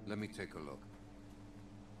this? Let me take a look.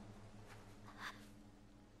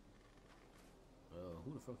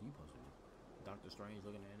 Who the fuck are you supposed to be? Doctor Strange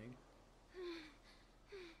looking at nigga?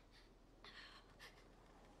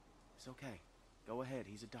 It's okay. Go ahead,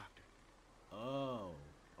 he's a doctor. Oh,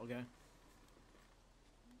 okay.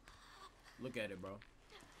 Look at it, bro.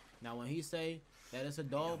 Now when he say that it's a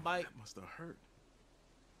dog bite, That must have hurt.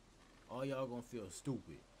 all y'all gonna feel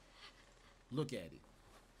stupid. Look at it.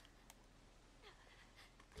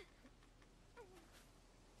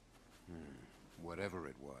 Whatever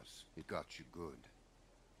it was, it got you good.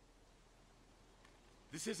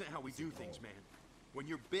 This isn't how we do things, man. When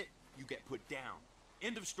you're bit, you get put down.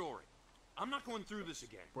 End of story. I'm not going through this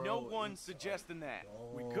again. Bro, No one's suggesting that.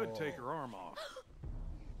 We could take her arm off.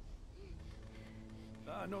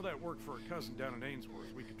 I know that worked for a cousin down in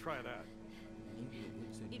Ainsworth. We could try that.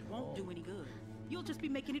 It won't do any good. You'll just be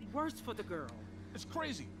making it worse for the girl. It's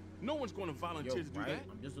crazy. No one's going to volunteer Yo, to do right? that.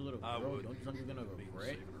 I'm just a little I girl. would. Don't you think you're gonna Maybe regret?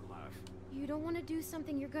 saving her life. You don't want to do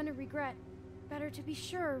something you're gonna regret. Better to be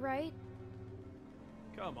sure, right?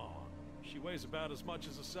 Come on. She weighs about as much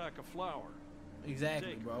as a sack of flour.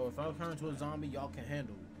 Exactly, Take bro. If I turn into a zombie, y'all can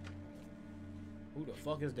handle it. Who the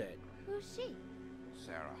fuck is that? Who's she?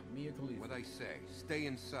 Sarah, Mia Khalifa. what I say, stay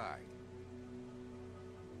inside.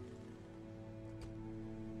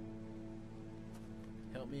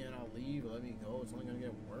 Help me and I'll leave. Or let me go. It's only gonna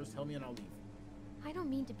get worse. Help me and I'll leave. I don't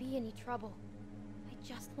mean to be any trouble. I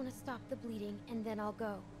just want to stop the bleeding and then I'll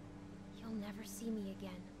go. You'll never see me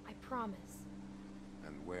again. I promise.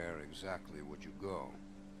 And where exactly would you go?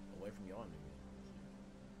 Away from y'all, nigga.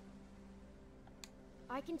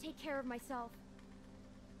 I can take care of myself.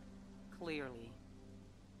 Clearly.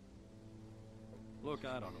 Look,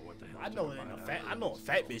 I don't know what the hell. I know it ain't a fat. I know a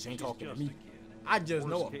fat bitch ain't She's talking to just me. a kid. I just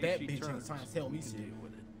know a Worst fat case, she bitch ain't turns. trying to tell me We can shit. deal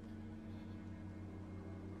with it.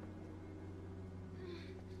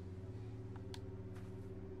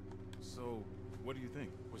 So, what do you think?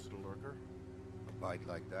 Was it a lurker? A bite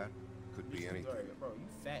like that could be anything. Bro, you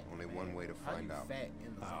fat. Only man. one way to How find you out. fat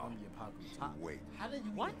in the zombie apocalypse? How, Wait. how did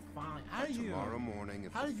you What? even find? How did you? Tomorrow morning,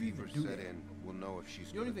 if how the did you even fever do set that? in, we'll know if she's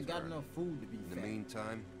You don't gonna even got turn. enough food to be In fat. the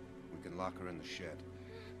meantime, we can lock her in the shed.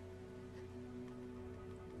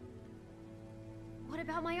 What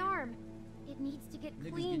about my arm? It needs to get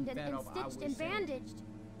Niggas cleaned getting and fat off stitched highway and sandwiches. bandaged.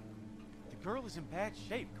 The girl is in bad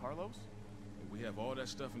shape, Carlos. We have all that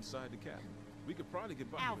stuff inside the cabin. We could probably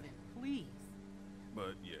get by Alvin, with it. please.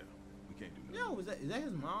 But yeah, we can't do nothing. Yo, is that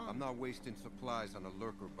his mom? I'm not wasting supplies on a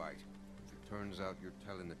lurker bite. If it turns out you're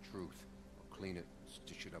telling the truth, I'll clean it and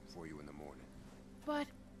stitch it up for you in the morning. But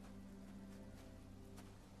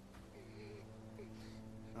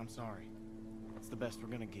I'm sorry. It's the best we're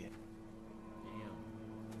gonna get. Damn.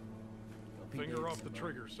 Yo, Pete Finger off Davidson, the bro.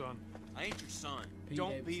 trigger, son. I ain't your son. Pete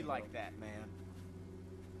Don't be Davidson, like bro. that, man.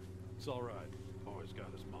 It's all right. Boy's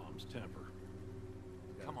got his mom's temper.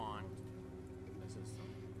 Come on. That's his son.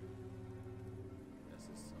 That's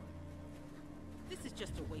his son. This is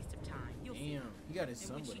just a waste of time. You'll see. Damn, he got his And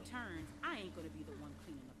son when with she him. turns, I ain't gonna be the one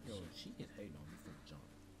cleaning up the Yo, shit. she is hating on me from the jump.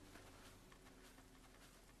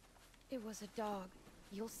 it was a dog.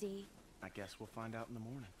 You'll see. I guess we'll find out in the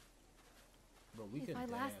morning. Bro, we If could I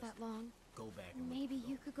last that long, go back and look maybe for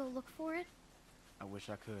you it. could go look for it. I wish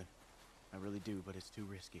I could. I really do, but it's too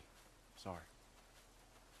risky. Sorry.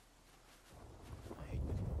 I hate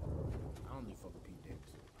this nigga. I don't even fuck with Pete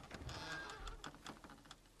Davidson.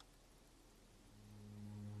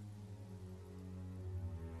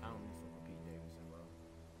 I don't even fuck with Pete Davidson, bro.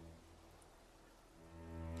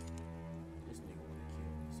 This nigga wanna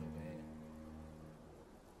kill me so bad.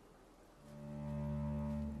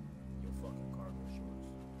 Your fucking cargo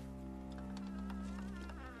shorts.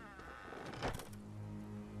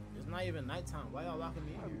 It's not even nighttime. Why y'all locking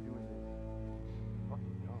me in here?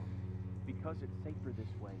 Fucking dumb. Because it's safer this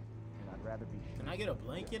way, and I'd rather be sure. Can I get a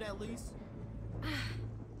blanket at least? I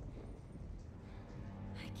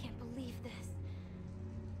can't believe this.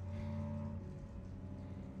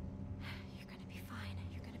 You're gonna be fine.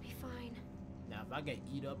 You're gonna be fine. Now, if I get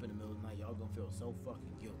eat up in the middle of the night, y'all gonna feel so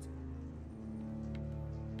fucking guilty.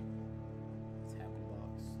 Tackle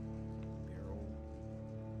box, barrel,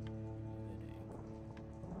 good angle.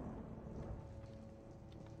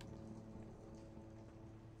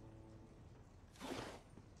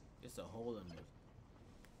 It's a hole in this.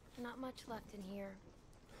 Not much left in here.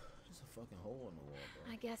 Just a fucking hole in the wall,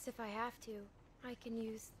 bro. I guess if I have to, I can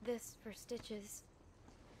use this for stitches.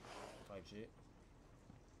 Type shit.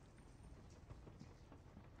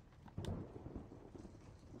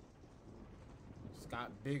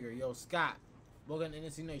 Scott Bigger. Yo, Scott. Welcome to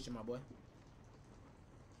NC Nation, my boy.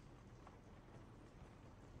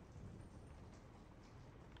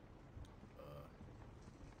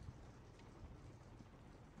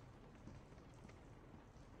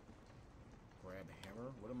 Grab a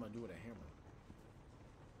hammer? What am I gonna do with a hammer?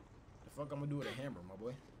 The fuck I'm gonna do with a hammer, my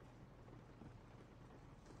boy?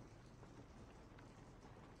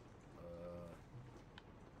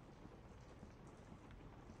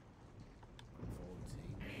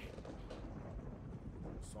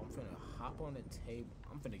 So I'm finna hop on the table.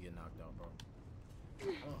 I'm finna get knocked out, bro.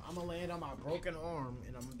 I'm gonna land on my broken arm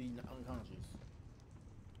and I'm gonna be unconscious.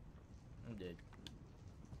 I'm dead.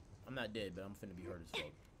 I'm not dead, but I'm finna be hurt as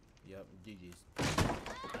fuck. Yep, GG's.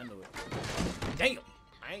 I knew it. Damn!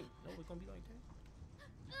 I ain't know it's gonna be like that.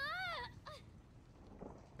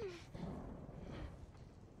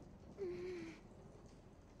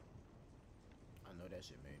 I know that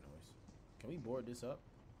shit made noise. Can we board this up?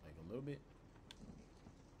 Like a little bit?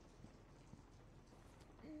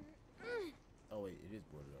 Oh wait, it is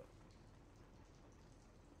boarded up.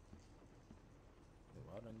 Wait,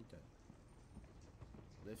 why would I need that?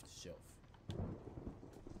 Lift shelf.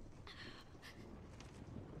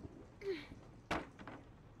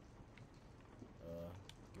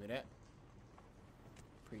 Give me that.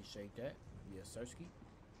 Appreciate that. Yes, Sirski.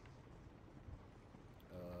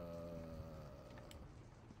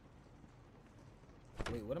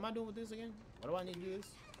 Wait, what am I doing with this again? Why do I need to do this?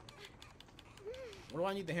 What do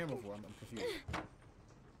I need the hammer for? I'm confused.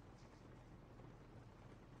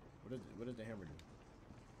 What does the hammer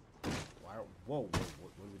do? Why? Whoa! What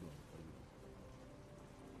are we doing? What are we doing?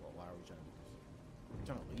 Well, why are we trying to do this? We're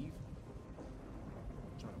trying to leave.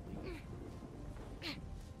 We're trying to leave.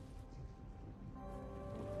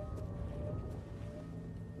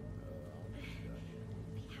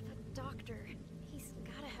 They have a doctor. He's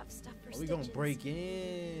gotta have stuff for Are we stitches. gonna break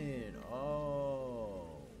in?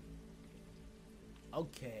 Oh.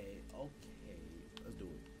 Okay, okay. Let's do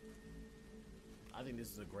it. I think this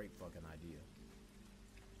is a great fucking idea.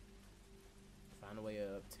 Find a way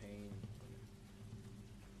to obtain.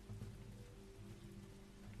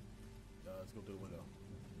 Let's go through the window.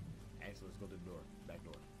 Actually, let's go through the door. Back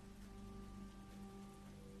door.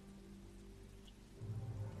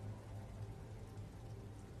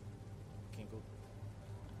 Can't go.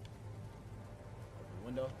 Open the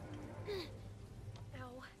window.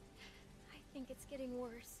 Ow. I think it's getting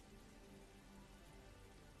worse.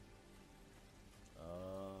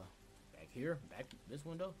 Back here? Back this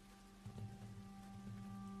window?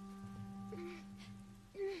 I'm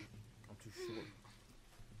too short.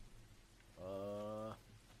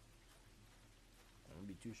 I'm gonna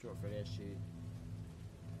be too short for that shit.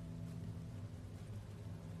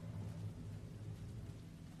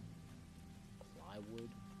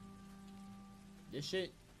 Plywood. This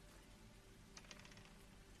shit.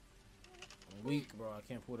 I'm weak, bro. I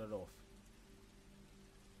can't pull that off.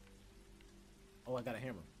 Oh, I got a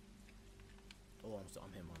hammer. Oh,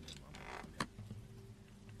 I'm him.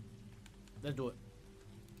 Let's do it.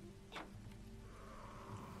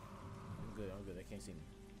 I'm good. They can't see me.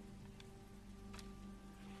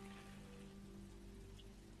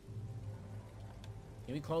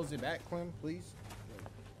 Can we close it back, Clem, please?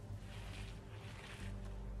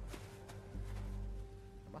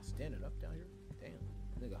 Am I standing up down here? Damn.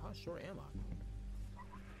 Nigga, how short am I?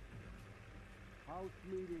 House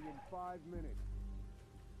meeting in 5 minutes.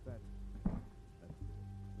 That's it.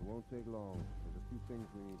 It won't take long. There's a few things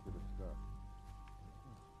we need to discuss.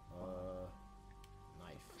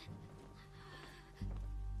 Knife.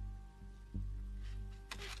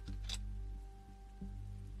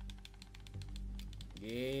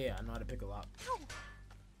 Yeah, I know how to pick a lock.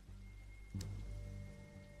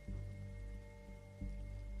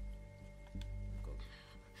 Go.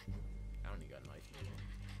 I don't even got a knife anymore.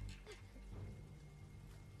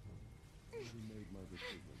 Made my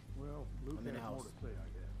decision. Well, Luke I'm in the has more house. to say, I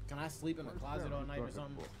guess. Can I sleep in the closet all night or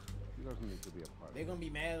something? He doesn't need to be a part They're of gonna be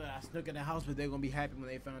mad that I snuck in the house, but they're gonna be happy when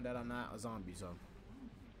they found out I'm not a zombie, so.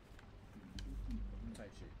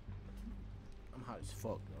 Type shit. I'm hot as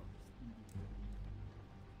fuck, though.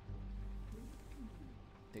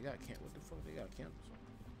 They got what the fuck? They got candles.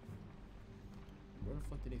 Where the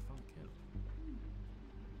fuck did they find candles?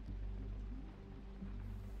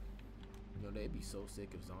 You know, they'd be so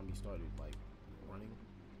sick if zombies started, like, running.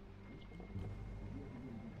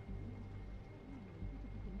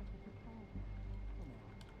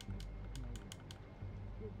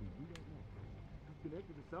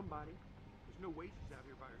 somebody. There's no way she's out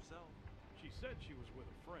here by herself. She said she was with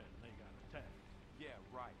a friend and they got attacked. Yeah,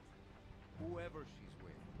 right. Whoever she's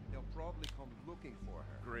with, they'll probably come looking for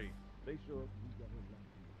her. Great. They show up. We got her back.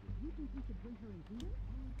 You think you could bring her in here?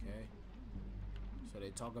 Okay. So they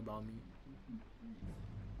talk about me.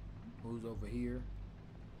 Who's over here?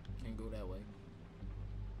 Can't go that way.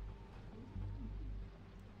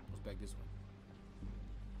 What's back this way?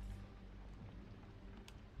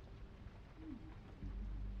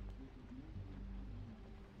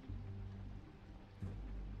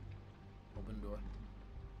 Open the door.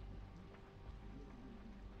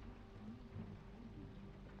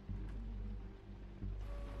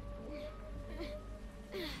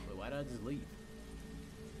 Wait, why did I just leave?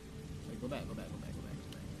 Wait, go back, go back, go back, go back,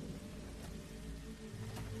 go back.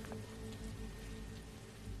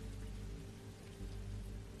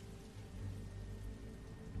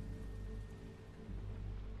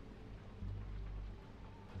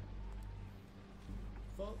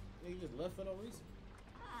 Fuck, you just left for no reason.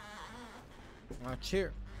 My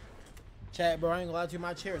chair. Chat, bro, I ain't gonna lie to you,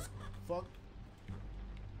 my chair is fucked.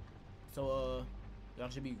 So, y'all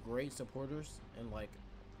should be great supporters and, like,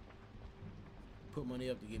 put money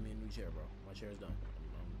up to give me a new chair, bro. My chair is done.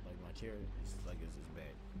 Like, my chair is, like, it's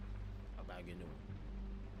bad. I gotta get a new one.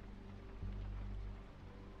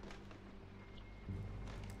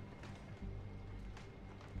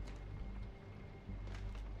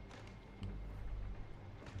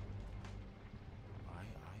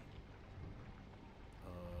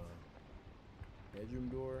 Bedroom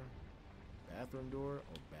door, bathroom door,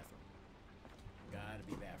 oh, bathroom. Gotta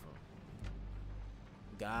be bathroom.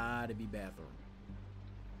 Gotta be bathroom.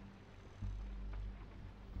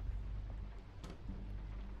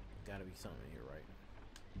 Gotta be something here, right?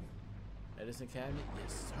 Medicine cabinet?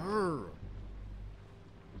 Yes, sir.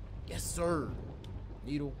 Yes, sir.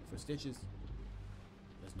 Needle for stitches.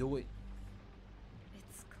 Let's do it.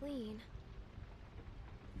 It's clean.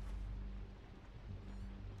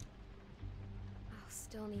 I'll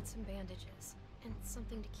still need some bandages and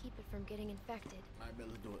something to keep it from getting infected. Alright,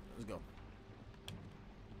 let's do it. Let's go.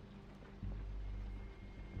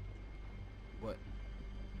 What?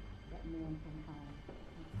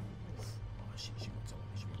 Oh shit, she won't tell me.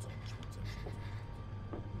 She won't tell me. She won't tell me. She won't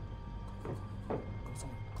tell me. Go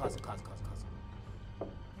somewhere. Closet, closet, closet, closet.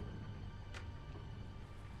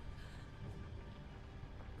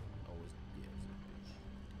 Oh, it's, yeah, it's a bitch.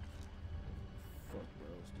 Fuck,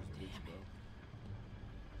 bro. It's this bitch, bro.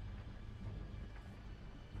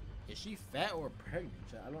 Is she fat or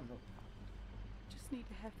pregnant? I don't know. Just need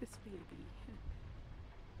to have this baby.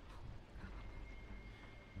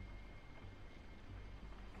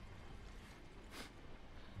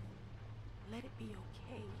 Let it be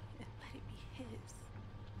okay, and let it be his.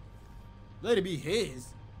 Let it be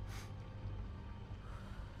his?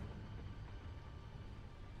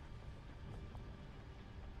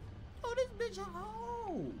 Oh, this bitch a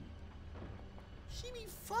hoe. She be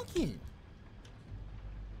fucking.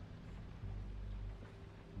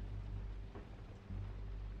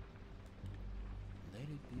 Let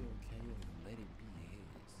it be okay and let it be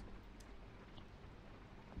his.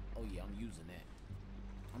 Oh yeah, I'm using that.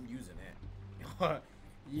 I'm using that.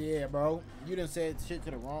 Yeah, bro. You done said shit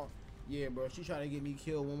to the wrong. Yeah, bro. She tried to get me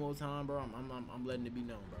killed one more time, bro. I'm letting it be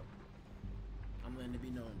known, bro. I'm letting it be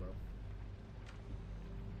known, bro.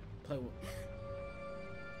 Play with.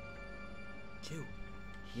 Chill.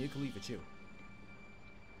 Mia Khalifa, chill.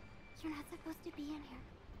 You're not supposed to be in here.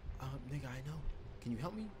 Nigga, I know. Can you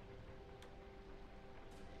help me?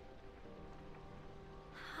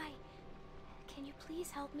 Hi. Can you please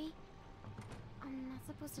help me? I'm not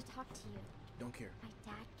supposed to talk to you. Don't care. My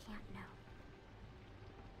dad can't know.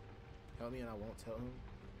 Help me and I won't tell him.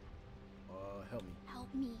 Help me.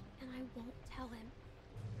 Help me and I won't tell him.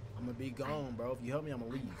 I'm gonna be gone, bro. If you help me, I'm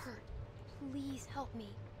gonna leave. I'm hurt. Please help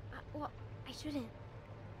me. Well, I shouldn't.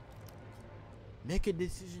 Make a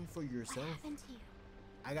decision for yourself. What happened to you?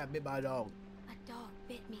 I got bit by a dog. A dog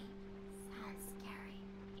bit me. Sounds scary.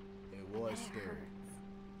 It was It scary. hurts.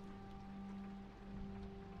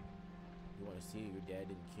 You wanna see your dad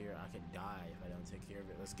didn't care? I could die if I don't take care of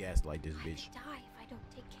it. Let's gaslight this bitch. I could die if I don't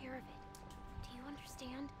take care of it. Do you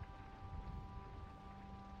understand?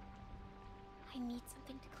 I need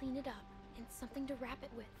something to clean it up and something to wrap it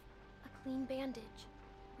with. A clean bandage.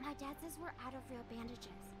 My dad says we're out of real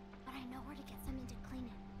bandages, but I know where to get something to clean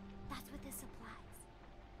it. That's with the supplies.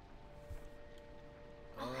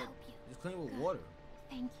 I'll help you. Just clean with Good. water.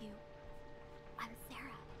 Thank you. I'm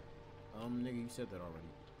Sarah. Nigga, you said that already.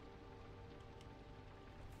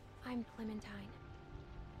 I'm Clementine.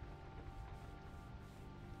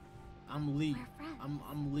 I'm Lee. We're friends.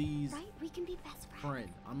 I'm Lee's Right? We can be best friends. friend.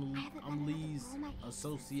 I haven't I'm met another Lee's girl my age since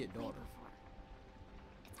associate way daughter. before.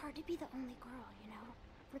 It's hard to be the only girl, you know?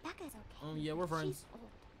 Rebecca's okay. Yeah, we're friends. She's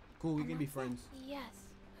old. Cool, we And can be that's it. friends. Yes,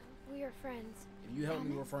 we are friends. If you help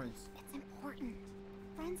me, we're friends. It's important.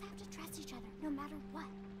 Friends have to trust each other, no matter what.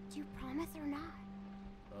 Do you promise or not?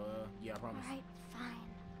 Yeah, I promise. Alright, fine.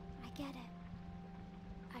 I get it.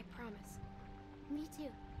 I promise. Me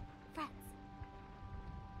too. Friends.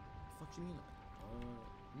 Fuck you mean?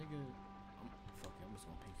 Nigga, fuck it. I'm just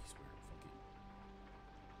gonna pinky swear. Fuck it.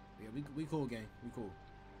 Yeah, we cool, gang. We cool.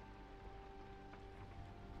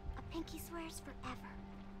 A pinky swears forever.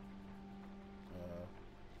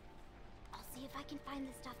 I'll see if I can find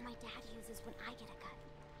the stuff my dad uses when I get a cut.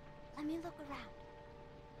 Let me look around.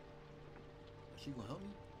 Is she gonna help me?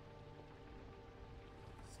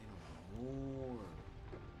 Say no more.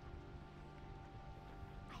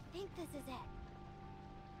 I think this is it.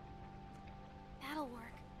 That'll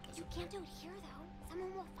work. You can't do it here, though.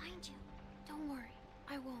 Someone will find you. Don't worry,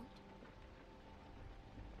 I won't.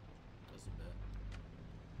 That's a bet.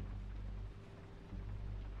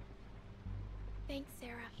 Thanks,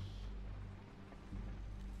 Sarah.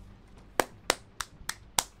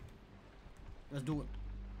 Let's do it.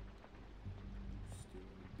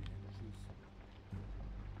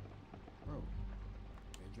 Bro,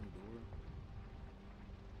 bedroom door.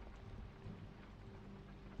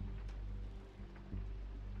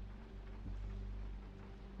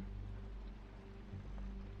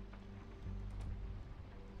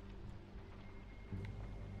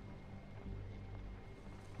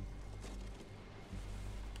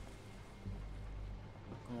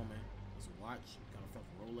 Come on, man. It's a watch. Got a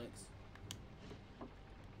fucking Rolex.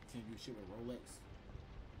 Can't do shit with Rolex.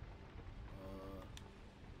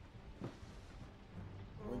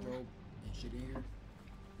 Wardrobe and shit in here.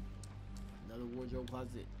 Another wardrobe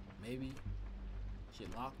closet, maybe.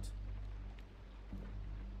 Shit locked.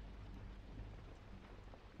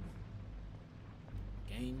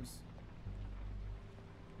 Games.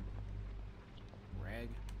 Rag.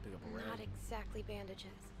 Pick up a rag. Not exactly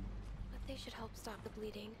bandages, but they should help stop the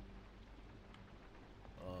bleeding.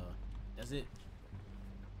 That's it.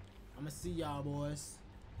 I'ma see y'all, boys.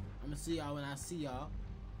 I'ma see y'all when I see y'all.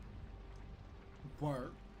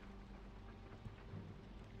 Word.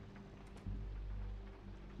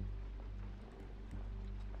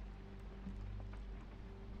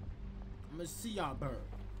 I'ma see y'all, bird.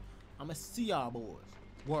 I'ma see y'all, boys.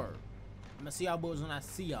 Word. I'ma see y'all, boys, when I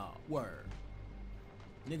see y'all. Word.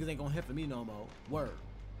 Niggas ain't gonna hit for me no more. Word.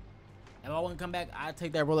 If I want to come back, I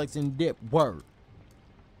take that Rolex and dip. Word.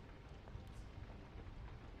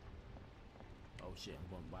 Oh shit!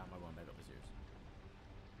 Why am I going back up the stairs?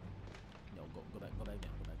 No, go back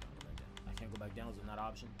down. I can't go back down. Is it not an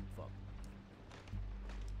option? Fuck.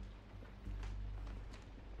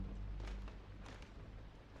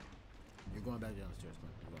 You're going back down the stairs,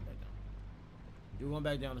 man. You're going back down. You're going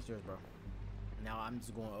back down the stairs, bro. Now I'm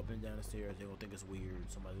just going up and down the stairs. They're gonna think it's weird.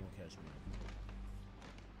 Somebody's gonna catch me.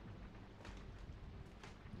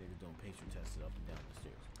 Niggas doing pastry tests up and down the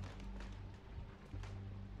stairs.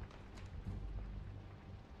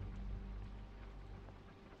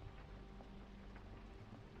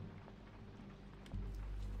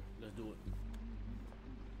 Let's do it.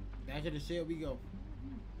 Back to the shed we go.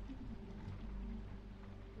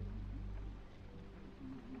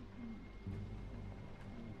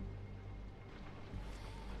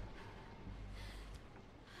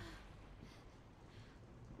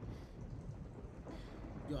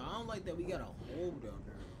 Yo, I don't like that we got a hole down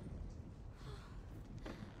there.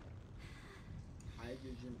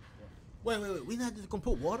 Hydrogen. Wait. We not just gonna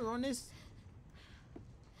put water on this?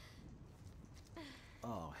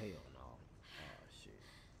 Oh, hell no. Oh, shit.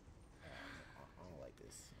 I don't like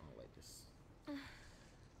this. I don't like this.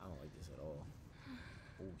 I don't like this at all.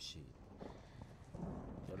 Oh, shit.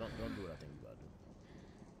 Yo, don't do what I think you gotta do.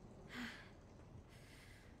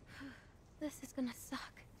 This is gonna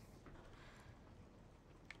suck.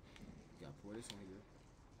 You gotta pour this on here.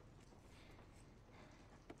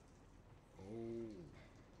 Oh.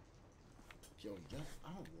 Yo, just, I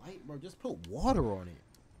don't like, bro. Just put water on it.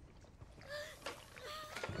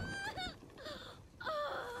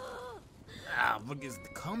 Ah, look, it's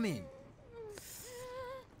coming.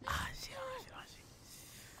 Ah, shit.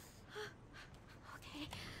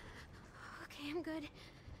 Okay, I'm good.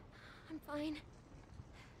 I'm fine.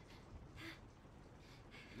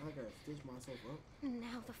 Now I gotta stitch myself up.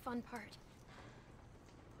 Now the fun part.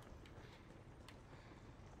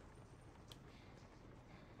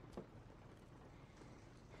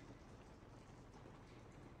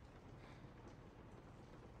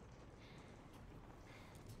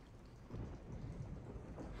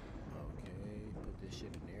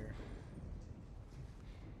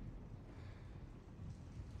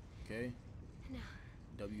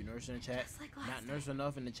 W nurse in the chat. Like Not nurse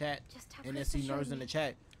enough in the chat. Just how NSC Krista nurse showed in the me.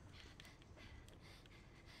 chat.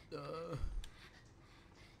 Okay.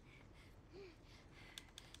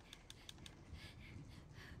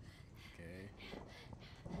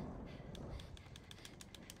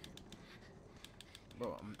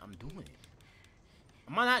 Bro, I'm doing it.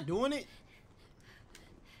 Am I not doing it?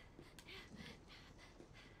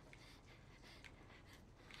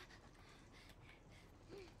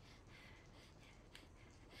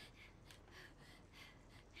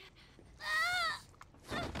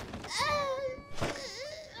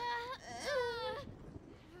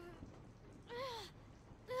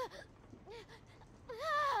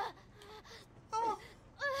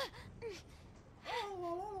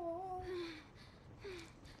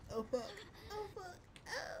 Oh fuck. Oh fuck.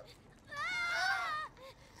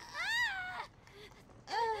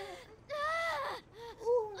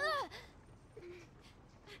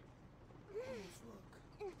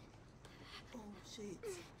 Oh shit.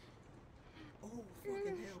 Oh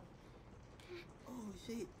fucking hell. Oh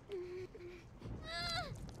shit.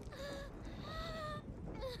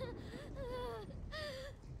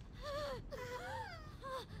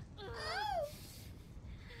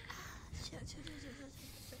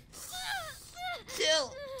 Chill.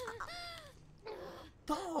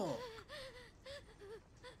 Dog.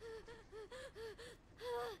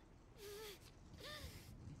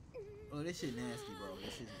 Oh, this shit nasty, bro.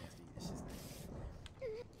 This shit's nasty. This shit's nasty.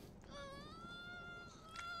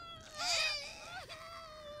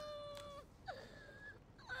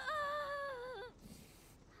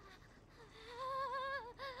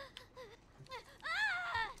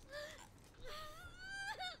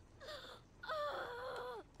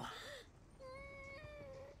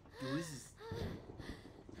 Yo, this is...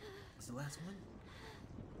 What's the last one?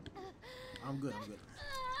 I'm good, I'm good.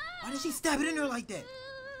 Why did she stab it in there like that?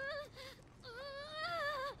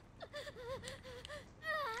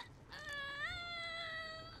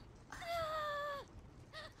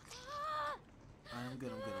 I'm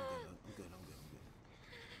good, I'm good, I'm good. I'm good, I'm good, I'm good.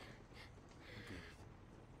 I'm good.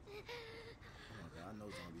 Oh my god, I know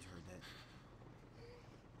zombies heard that.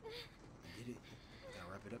 I get it. Gotta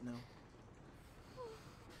wrap it up now.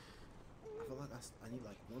 I feel like I need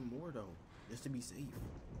like one more though, just to be safe.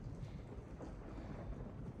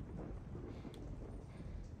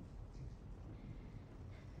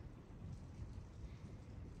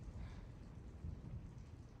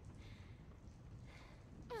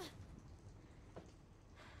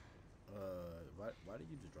 Why did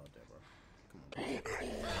you just drop that, bro? Come on.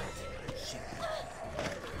 Shit.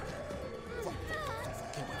 Fuck.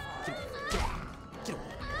 Get away.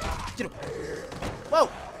 Get away. Whoa!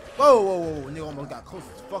 Whoa. Nigga almost got close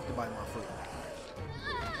as fuck to biting my foot.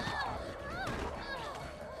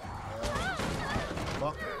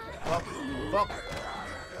 Fuck.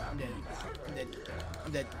 I'm dead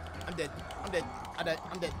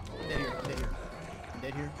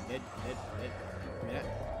here. Dead. Give me that.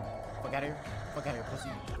 Fuck out of here, pussy.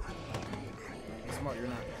 I'm smart,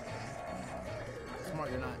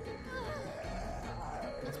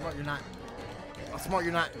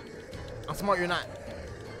 you're not.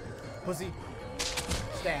 Pussy.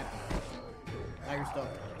 Stab. Now you're stuck.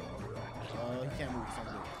 He can't move,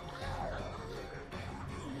 something.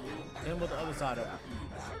 Hit him with the other side of it.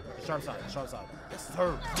 The sharp side. Yes,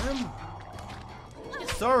 sir. Him.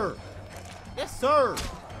 Yes,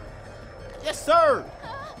 sir.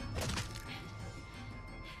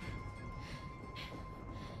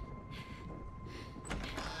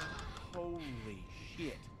 Holy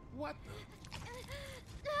shit. What the?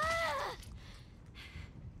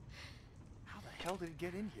 How the hell did it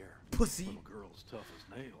get in here? Pussy. Little girl's tough as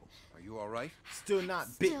nails. Are you all right? Still not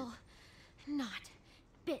bitten. Still not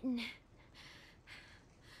bitten.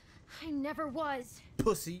 I never was.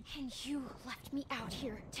 Pussy. And you left me out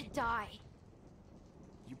here to die.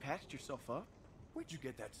 You patched yourself up? Where'd you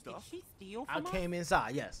get that stuff? Did she steal I from us? came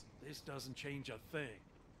inside, yes. This doesn't change a thing.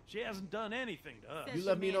 She hasn't done anything to us. You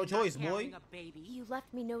left me no choice, boy. Carrying a baby. You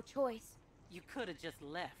left me no choice. You could have just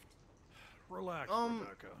left. Relax,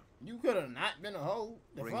 Rebecca. You could have not been a hoe.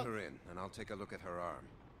 The Bring fuck? her in, and I'll take a look at her arm.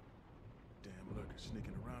 Damn lurkers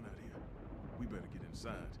sneaking around out here. We better get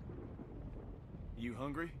inside. You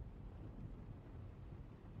hungry?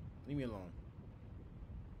 Leave me alone.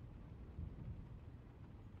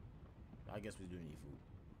 I guess we do need food.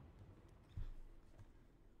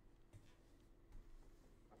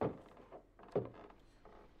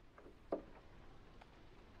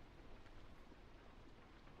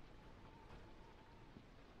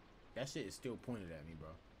 That shit is still pointed at me,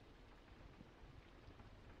 bro.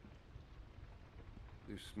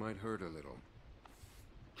 This might hurt a little.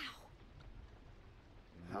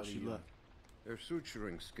 How's she look? Her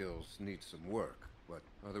suturing skills need some work, but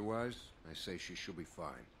otherwise, I say she should be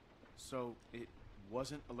fine. So, it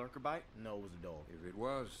wasn't a lurker bite? No, it was a dog. If it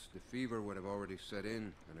was, the fever would have already set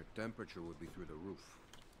in, and her temperature would be through the roof.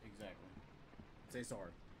 Exactly. Say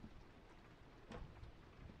sorry.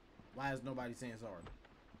 Why is nobody saying sorry?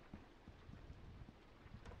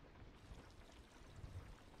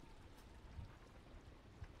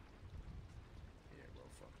 Yeah, bro,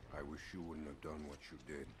 fuck it. I wish you wouldn't have done what you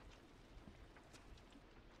did.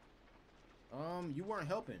 You weren't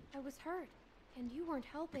helping. I was hurt, and you weren't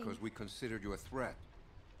helping. Because we considered you a threat,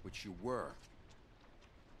 which you were.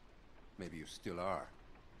 Maybe you still are.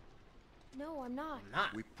 No, I'm not.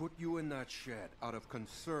 We put you in that shed out of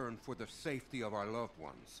concern for the safety of our loved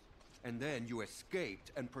ones. And then you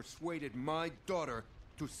escaped and persuaded my daughter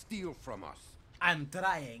to steal from us. I'm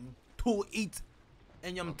trying to eat,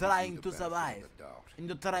 and I'm trying to survive. And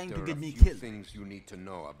you're trying to get me killed. There are a few things you need to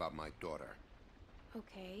know about my daughter.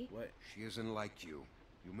 Okay. What? She isn't like you.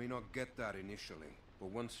 You may not get that initially, but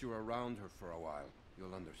once you're around her for a while,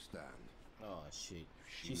 you'll understand. Oh, shit.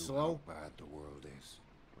 She She's knew slow? how bad the world is.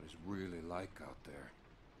 What it's really like out there.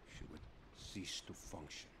 She would cease to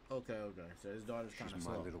function. Okay, okay. So his daughter's kind of She's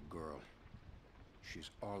slow. my little girl. She's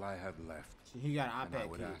all I have left. He got an and I iPad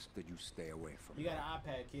would kid. ask that you stay away from He her. got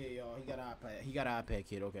an iPad kid, y'all. He got an iPad. He got an iPad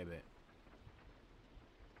kid. Okay, bet.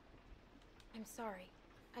 I'm sorry.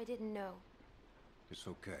 I didn't know. It's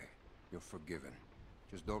okay. You're forgiven.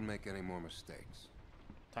 Just don't make any more mistakes.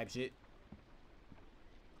 Type shit.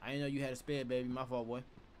 I didn't know you had a spare, baby. My fault, boy.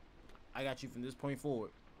 I got you from this point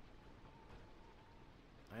forward.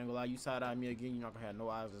 I ain't gonna lie, you side-eye me again, you're not gonna have no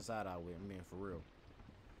eyes to side-eye with. I'm being for real.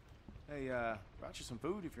 Hey, brought you some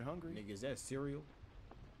food if you're hungry. Nigga, is that cereal?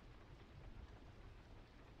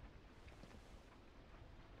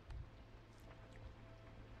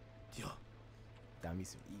 Yo. Got me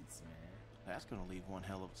some eats, man. That's gonna leave one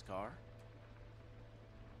hell of a scar.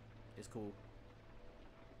 It's cool.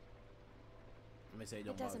 Let me say it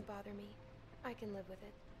don't It doesn't bother me. I can live with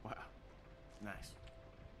it. Wow. Nice.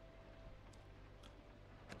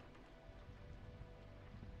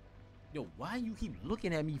 Yo, why you keep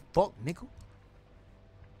looking at me, fuck, nickel?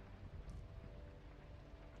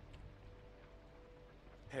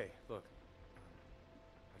 Hey, look.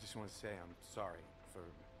 I just want to say I'm sorry for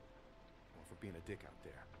being a dick out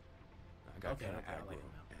there. I got kind of aggro,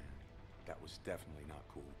 and that was definitely not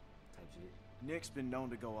cool. Type shit. Nick's been known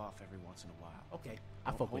to go off every once in a while. Okay, I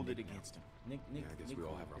I fuck hold with it Nick against him. Nick, Yeah, I guess Nick we all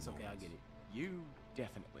cool. have our It's okay, I moments. get it. You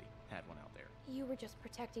definitely had one out there. You were just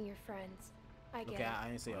protecting your friends. I get Okay, it. I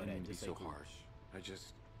didn't say all I that. didn't be Just say so cool. harsh. I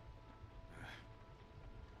just...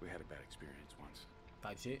 we had a bad experience once.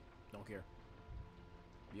 Type shit. Don't care.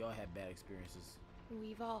 We all had bad experiences.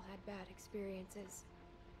 We've all had bad experiences.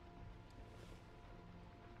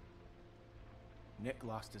 Nick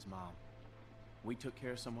lost his mom. We took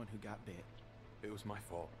care of someone who got bit. It was my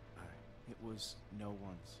fault. It was no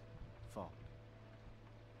one's fault.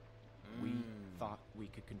 We thought we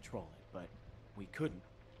could control it, but we couldn't.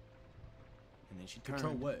 And then she turned,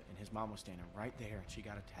 Control what? and his mom was standing right there, and she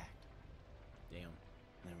got attacked. Damn.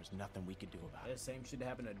 And there was nothing we could do about That it. same shit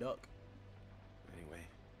happened to Duck. Anyway,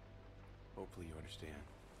 hopefully you understand.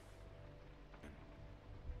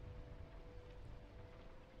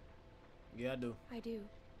 Yeah, I do. I do.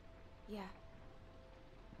 Yeah.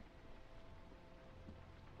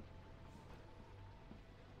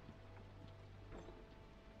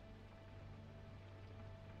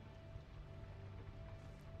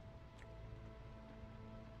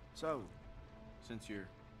 So, since you're Is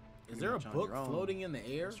pretty there a much on book your own, floating in the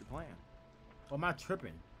air? what's your plan? Or am I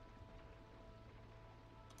tripping?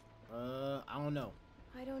 I don't know.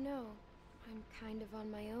 I don't know. I'm kind of on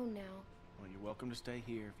my own now. Well, you're welcome to stay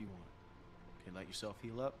here if you want. Okay, let yourself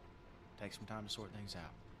heal up. Take some time to sort things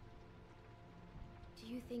out. Do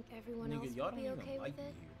you think everyone Nigga, else y'all will don't be even okay like with me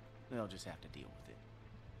it? here. They'll just have to deal with it.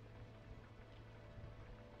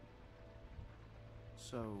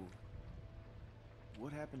 So,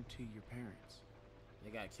 what happened to your parents? They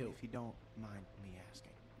got killed. If you don't mind me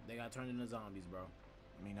asking. They got turned into zombies, bro.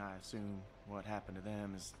 I mean, I assume what happened to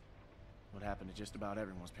them is what happened to just about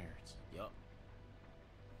everyone's parents. Yup.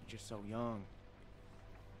 You're just so young.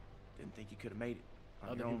 Didn't think you could have made it on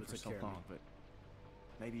Other your own people for took so care of me. long, but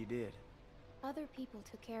maybe you did. Other people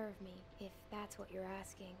took care of me, if that's what you're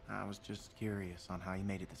asking. I was just curious on how you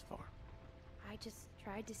made it this far. I just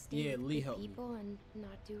tried to stay Yeah, with Lee good helped me. people and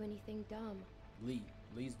not do anything dumb.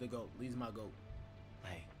 Lee's the goat. Lee's my goat.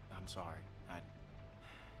 Hey, I'm sorry. I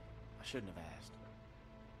shouldn't have asked.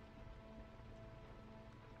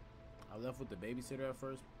 I left with the babysitter at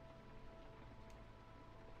first.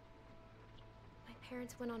 My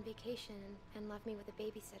parents went on vacation and left me with a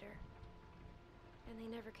babysitter. And they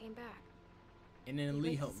never came back. And then we Lee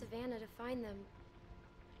went helped to me. Savannah to find them,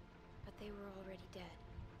 but they were already dead.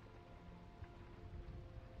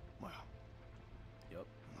 Wow. Yep.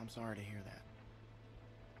 I'm sorry to hear that.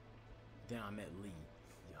 Then I met Lee.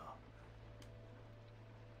 Yeah.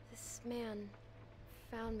 This man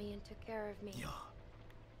found me and took care of me. Yeah.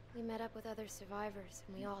 We met up with other survivors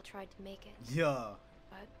and we all tried to make it. Yeah.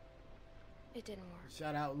 But it didn't work.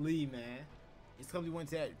 Shout out Lee, man. His company went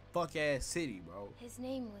to that fuck ass city, bro. His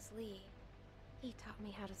name was Lee. He taught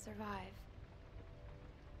me how to survive.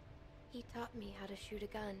 He taught me how to shoot a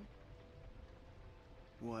gun.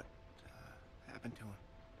 What happened to him?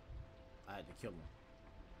 I had to kill him.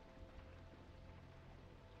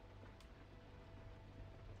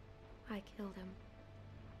 I killed him.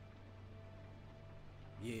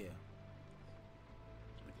 Yeah.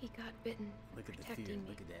 He got bitten. Look at the protecting fear. me.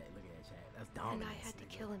 Look at that. Look at that chat. That's And dominance. I had to nigga.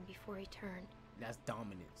 kill him before he turned. That's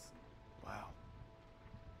dominance. Wow.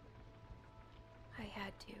 I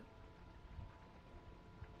had to.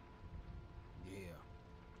 Yeah.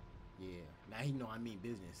 Yeah. Now he know I mean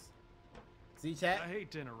business. See, chat? I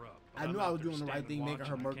hate to interrupt. but I I'm knew out I was there doing the right standing thing, making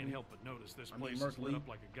her watching. I Mercury. can't help but notice this I mean, place is Mercury. lit up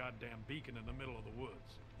like a goddamn beacon in the middle of the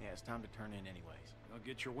woods. Yeah, it's time to turn in anyways. Now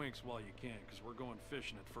get your winks while you can, because we're going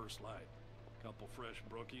fishing at first light. Couple fresh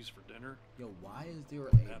brookies for dinner. Yo, why is there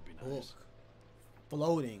a That'd be book nice.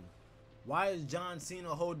 floating? Why is John Cena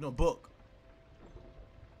holding a book?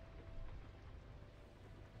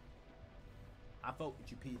 I fuck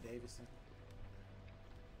with you, Pete Davidson.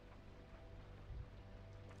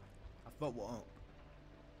 I fuck with Unc.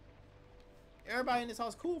 Everybody in this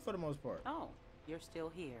house cool for the most part. Oh, you're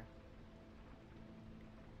still here.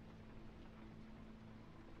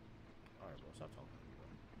 Alright, bro, stop talking to me, bro.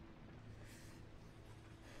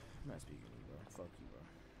 I'm not speaking to you, bro. Fuck you,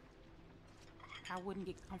 bro. I wouldn't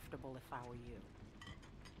get comfortable if I were you.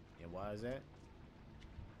 And why is that?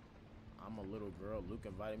 I'm a little girl. Luke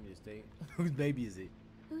invited me to stay. Whose baby is it?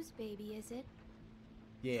 Whose baby is it?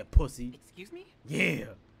 Yeah, pussy. Excuse me? Yeah.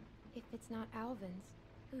 If it's not Alvin's,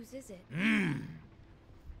 whose is it?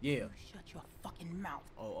 Yeah. You shut your fucking mouth.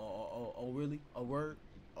 Oh, really? A word?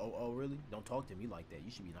 Oh, really? Don't talk to me like that.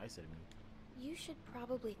 You should be nicer to me. You should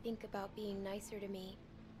probably think about being nicer to me.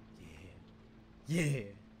 Yeah.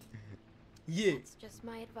 Yeah. That's just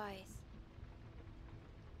my advice.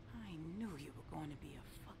 I knew you were going to be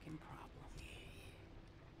a fucking problem.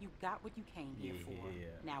 You got what you came here for. Yeah.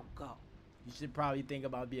 Now go. You should probably think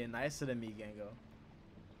about being nicer to me, Gango.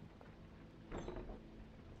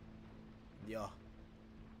 Yeah.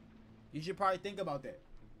 You should probably think about that.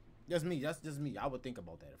 That's me. That's just me. I would think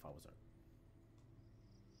about that if I was her.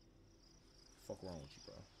 Fuck wrong with you,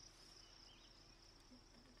 bro?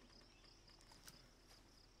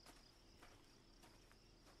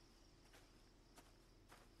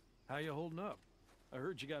 How you holding up? I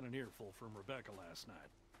heard you got an earful from Rebecca last night.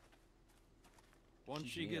 Once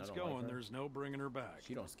she mean I gets don't like going, her? there's no bringing her back.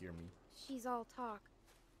 She don't scare me. She's all talk.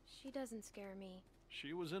 She doesn't scare me.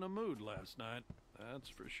 She was in a mood last night, that's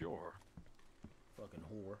for sure. Fucking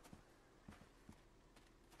whore.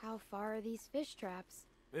 How far are these fish traps?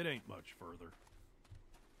 It ain't much further.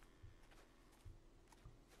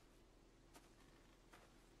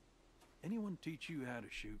 Anyone teach you how to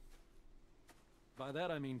shoot? By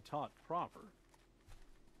that I mean taught proper.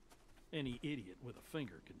 Any idiot with a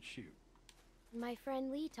finger can shoot. My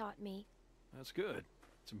friend Lee taught me. That's good.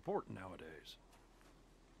 It's important nowadays.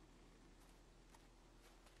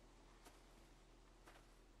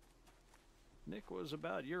 Nick was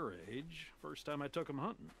about your age, first time I took him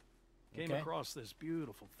hunting. Came Okay. across this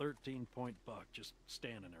beautiful 13-point buck just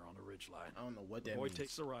standing there on the ridgeline. I don't know what The that boy means.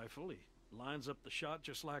 takes the rifle, he lines up the shot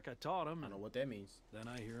just like I taught him. I don't know what that means. Then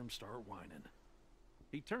I hear him start whining.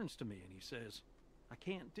 He turns to me and he says, I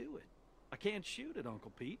can't do it. I can't shoot it,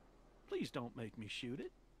 Uncle Pete. Please don't make me shoot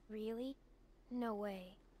it. Really? No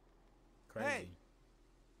way. Crazy. Hey!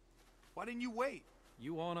 Why didn't you wait?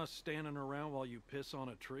 You want us standing around while you piss on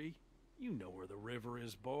a tree? You know where the river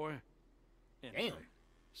is, boy. Anyway, Damn.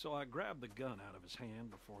 so I grab the gun out of his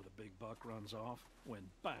hand before the big buck runs off, when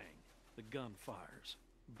bang, the gun fires.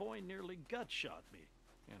 Boy nearly gut shot me.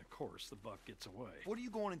 And of course, the buck gets away. What are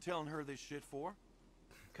you going and telling her this shit for?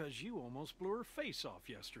 'Cause you almost blew her face off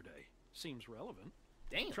yesterday. Seems relevant.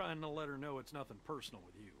 Damn. Trying to let her know it's nothing personal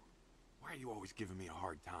with you. Why are you always giving me a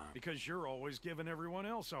hard time? Because you're always giving everyone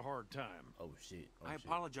else a hard time. Oh shit. Oh, I shit.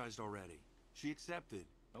 apologized already. She accepted.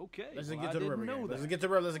 Okay, Let's well, just get I to the didn't river. know Gang. that. Let's get to the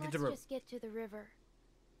river. Let's get to the river. Just get to the river.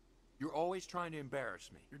 You're always trying to embarrass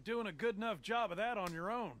me. You're doing a good enough job of that on your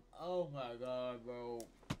own. Oh my god, bro.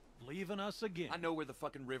 Leaving us again. I know where the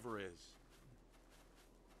fucking river is.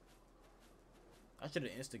 I should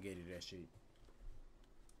have instigated that shit.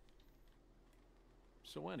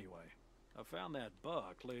 So anyway, I found that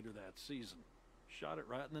buck later that season. Shot it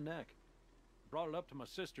right in the neck. Brought it up to my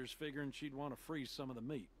sister's figuring she'd want to freeze some of the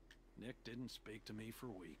meat. Nick didn't speak to me for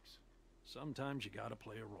weeks. Sometimes you gotta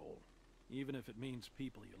play a role. Even if it means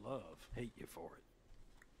people you love hate you for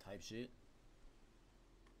it. Type shit.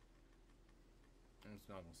 I'm just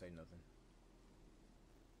not gonna say nothing.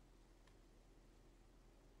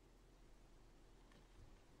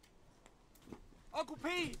 Uncle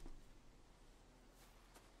Pete!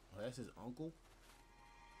 Oh, that's his uncle?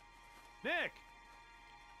 Nick!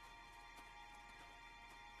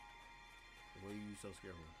 What are you so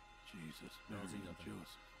scared of? Jesus, No, Mary see and nothing.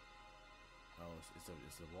 Joseph. Oh,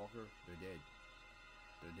 it's a walker? They're dead.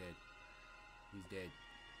 They're dead. He's dead.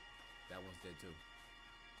 That one's dead too.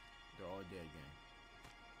 They're all dead, gang.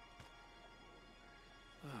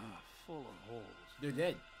 Ah, full of holes. They're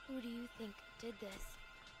dead. Who do you think did this?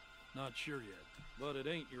 Not sure yet, but it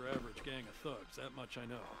ain't your average gang of thugs, that much I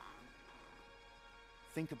know.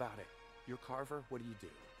 Think about it. You're Carver, what do?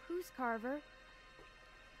 Who's Carver?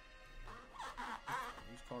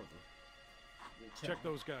 Who's Carver? Check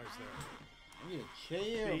those guys there. I need a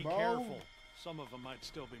chair, Be bro. careful. Some of them might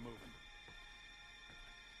still be moving.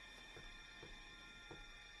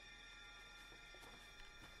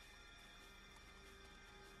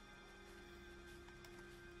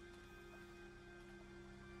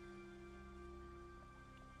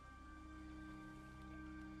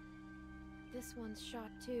 This one's shot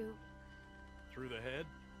too. Through the head?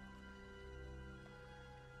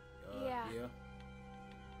 Yeah. Yeah.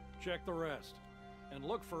 Check the rest. And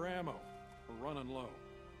look for ammo. We're running low.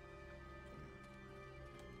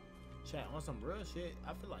 Chat, on some real shit,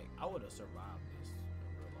 I feel like I would have survived this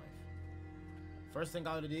in real life. First thing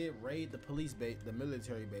I would have did, raid the police base, the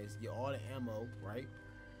military base, get all the ammo, right?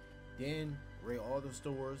 Then raid all the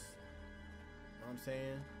stores. You know what I'm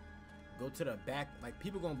saying? Go to the back. Like,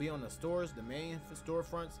 people gonna be on the stores, the main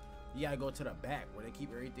storefronts. You gotta go to the back where they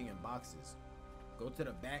keep everything in boxes. Go to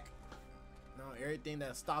the back. You know, everything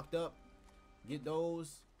that's stocked up, get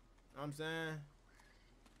those. You know what I'm saying?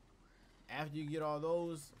 After you get all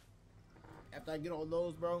those, after I get all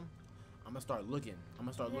those, bro, I'm gonna start looking.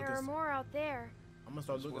 There are more out there. I'm gonna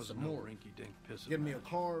start This looking wasn't some no more. rinky-dink pissing Get me a match.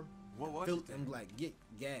 car. What was fill, it then? and like get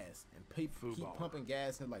gas and keep Football. pumping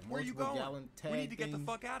gas and like Where you multiple going? gallon tag We need to get the things.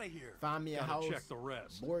 fuck out of here. Find me a Gotta house. check the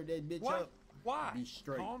rest. Board that bitch What? up. Why? Be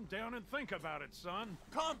straight. Calm down and think about it, son.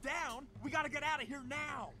 Calm down. We gotta get out of here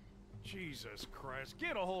now. Jesus Christ,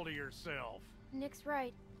 get a hold of yourself. Nick's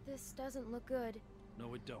right. This doesn't look good.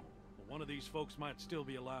 No, it don't. But one of these folks might still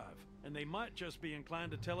be alive. And they might just be inclined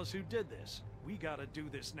to tell us who did this. We gotta do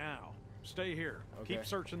this now. Stay here. Okay. Keep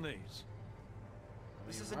searching these.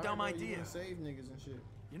 This is Why a dumb are you idea. gonna save niggas and shit.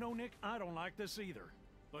 You know, Nick, I don't like this either.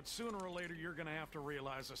 But sooner or later, you're gonna have to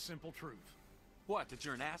realize a simple truth. What, that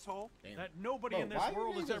you're an asshole? Damn. That nobody Bro, in this why you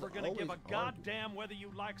world is niggas ever gonna give a always argue? goddamn whether you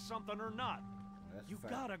like something or not. That's You a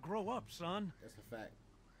fact. gotta grow up, son. That's a fact.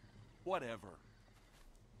 Whatever.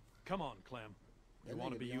 Come on, Clem. You That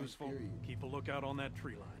want to nigga be beyond useful? period. Keep a lookout on that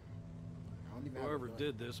tree line. I don't even have a Whoever gun.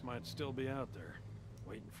 did this might still be out there,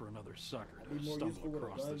 waiting for another sucker I'd be to more stumble useful with a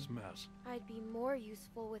across gun. this mess. I'd be more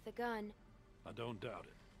useful with a gun. I don't doubt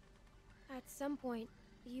it. At some point,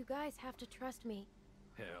 you guys have to trust me.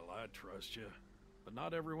 Hell, I trust you. But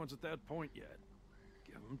not everyone's at that point yet.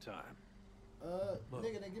 Give them time. Nigga, Look,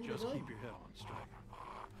 then give me the just gun. keep your head on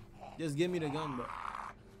straight. Just give me the gun, bro.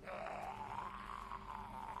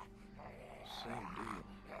 Same deal.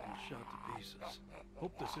 Been shot to pieces.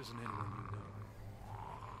 Hope this isn't anyone you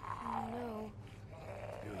know. No.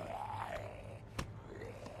 Good.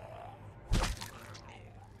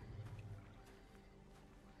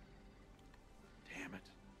 Damn it.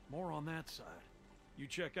 More on that side. You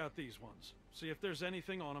check out these ones. See if there's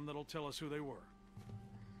anything on them that'll tell us who they were.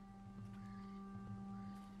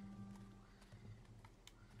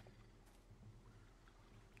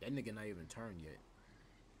 That nigga not even turned yet.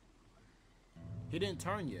 He didn't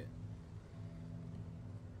turn yet.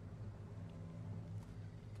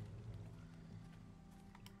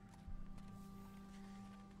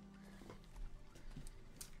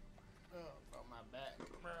 Oh, my back,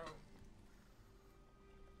 bro.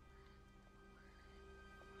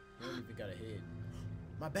 He don't even got a head.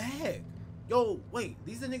 My bag. Yo, wait.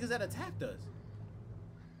 These are niggas that attacked us.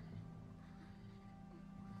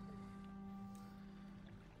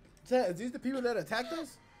 Is these the people that attacked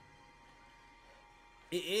us?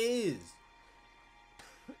 It is.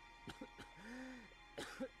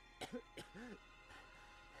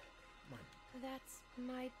 That's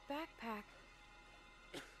my backpack.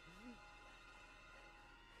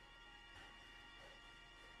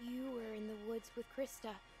 woods with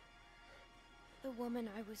Krista. The woman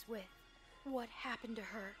I was with. What happened to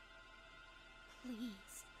her?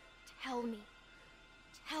 Please, tell me.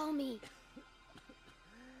 Tell me.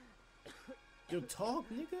 Yo, talk,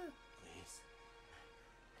 nigga. Please.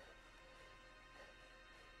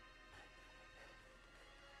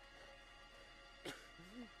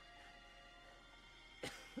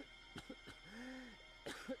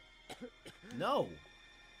 No.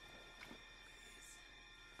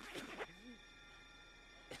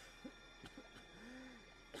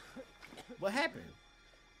 What happened?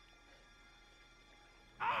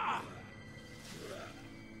 Ah!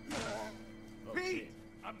 Oh, Pete! shit.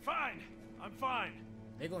 I'm fine. I'm fine.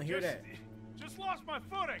 They gonna hear that. Just lost my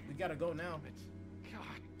footing. We gotta go now. God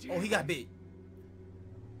damn. Oh, he got bit.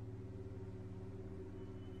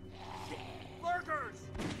 Lurkers!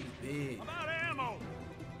 He's big. I'm out of ammo.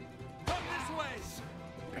 Come this way.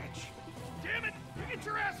 Bitch. Damn it! You get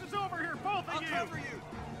your asses over here, both of you. I'll cover you.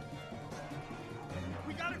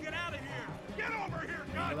 We gotta get out of here. Get over here,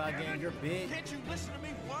 goddammit! You're big. Can't you listen to me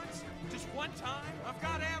once? Just one time? I've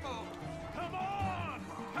got ammo. Come on!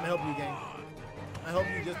 I'm gonna help you, gang. I help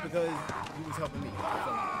you just because you was helping me. Even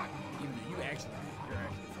though you actually, you're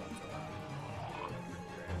actually fucked.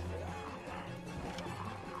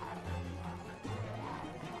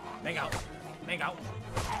 Bang out. Bang out.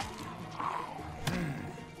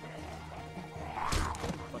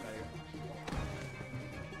 Fuck out of here.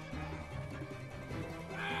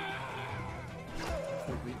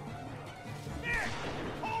 Stupid. Nick!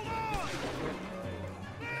 Hold on!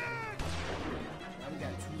 Now we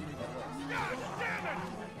got 2 minutes left. God damn it!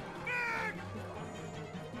 Nick!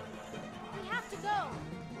 We have to go.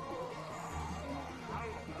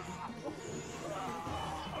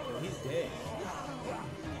 Yo, he's dead.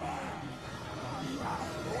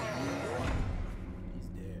 He's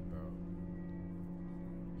dead, bro.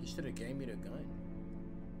 He should have gave me the gun.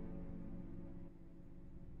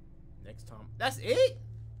 Next time. That's it?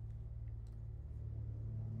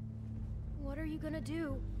 What are you gonna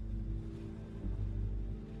do?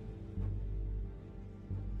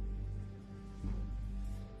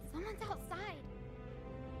 Someone's outside.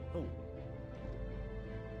 Who?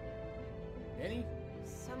 Benny?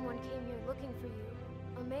 Someone came here looking for you.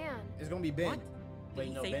 A man. It's gonna be Ben. What? Wait, Did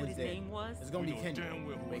he no, say Ben's what his dead. name was? It's gonna We be know Kenny. damn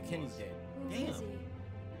well who Wait, it Kenny's was. dead. Who Damn. is he?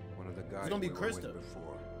 One of the guys gonna be we were with Krista.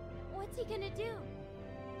 before. What's he gonna do?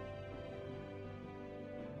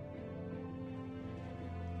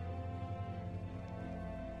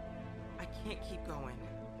 I can't keep going.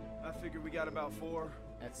 I figure we got about 5 more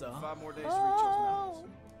days to reach those mountains.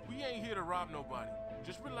 We ain't here to rob nobody.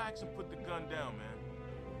 Just relax and put the gun down, man.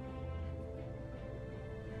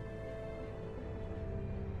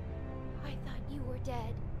 I thought you were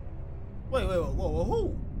dead. Wait, whoa,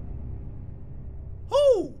 who?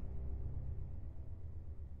 Who?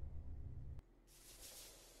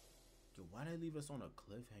 Yo, why they leave us on a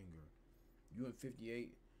cliffhanger? You and 58%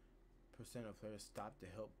 of players stopped to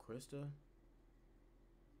help Krista?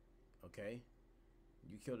 Okay.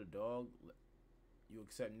 You killed a dog. You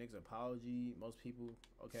accept Nick's apology. Most people,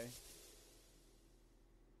 okay.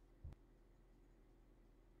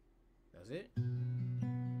 That's it?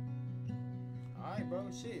 Alright, bro.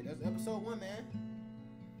 Shit. That's episode 1, man.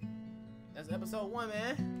 That's episode 1,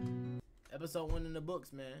 man. Episode 1 in the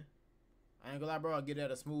books, man. I ain't gonna lie, bro. I'll get that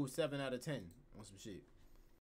a smooth 7 out of 10 on some shit.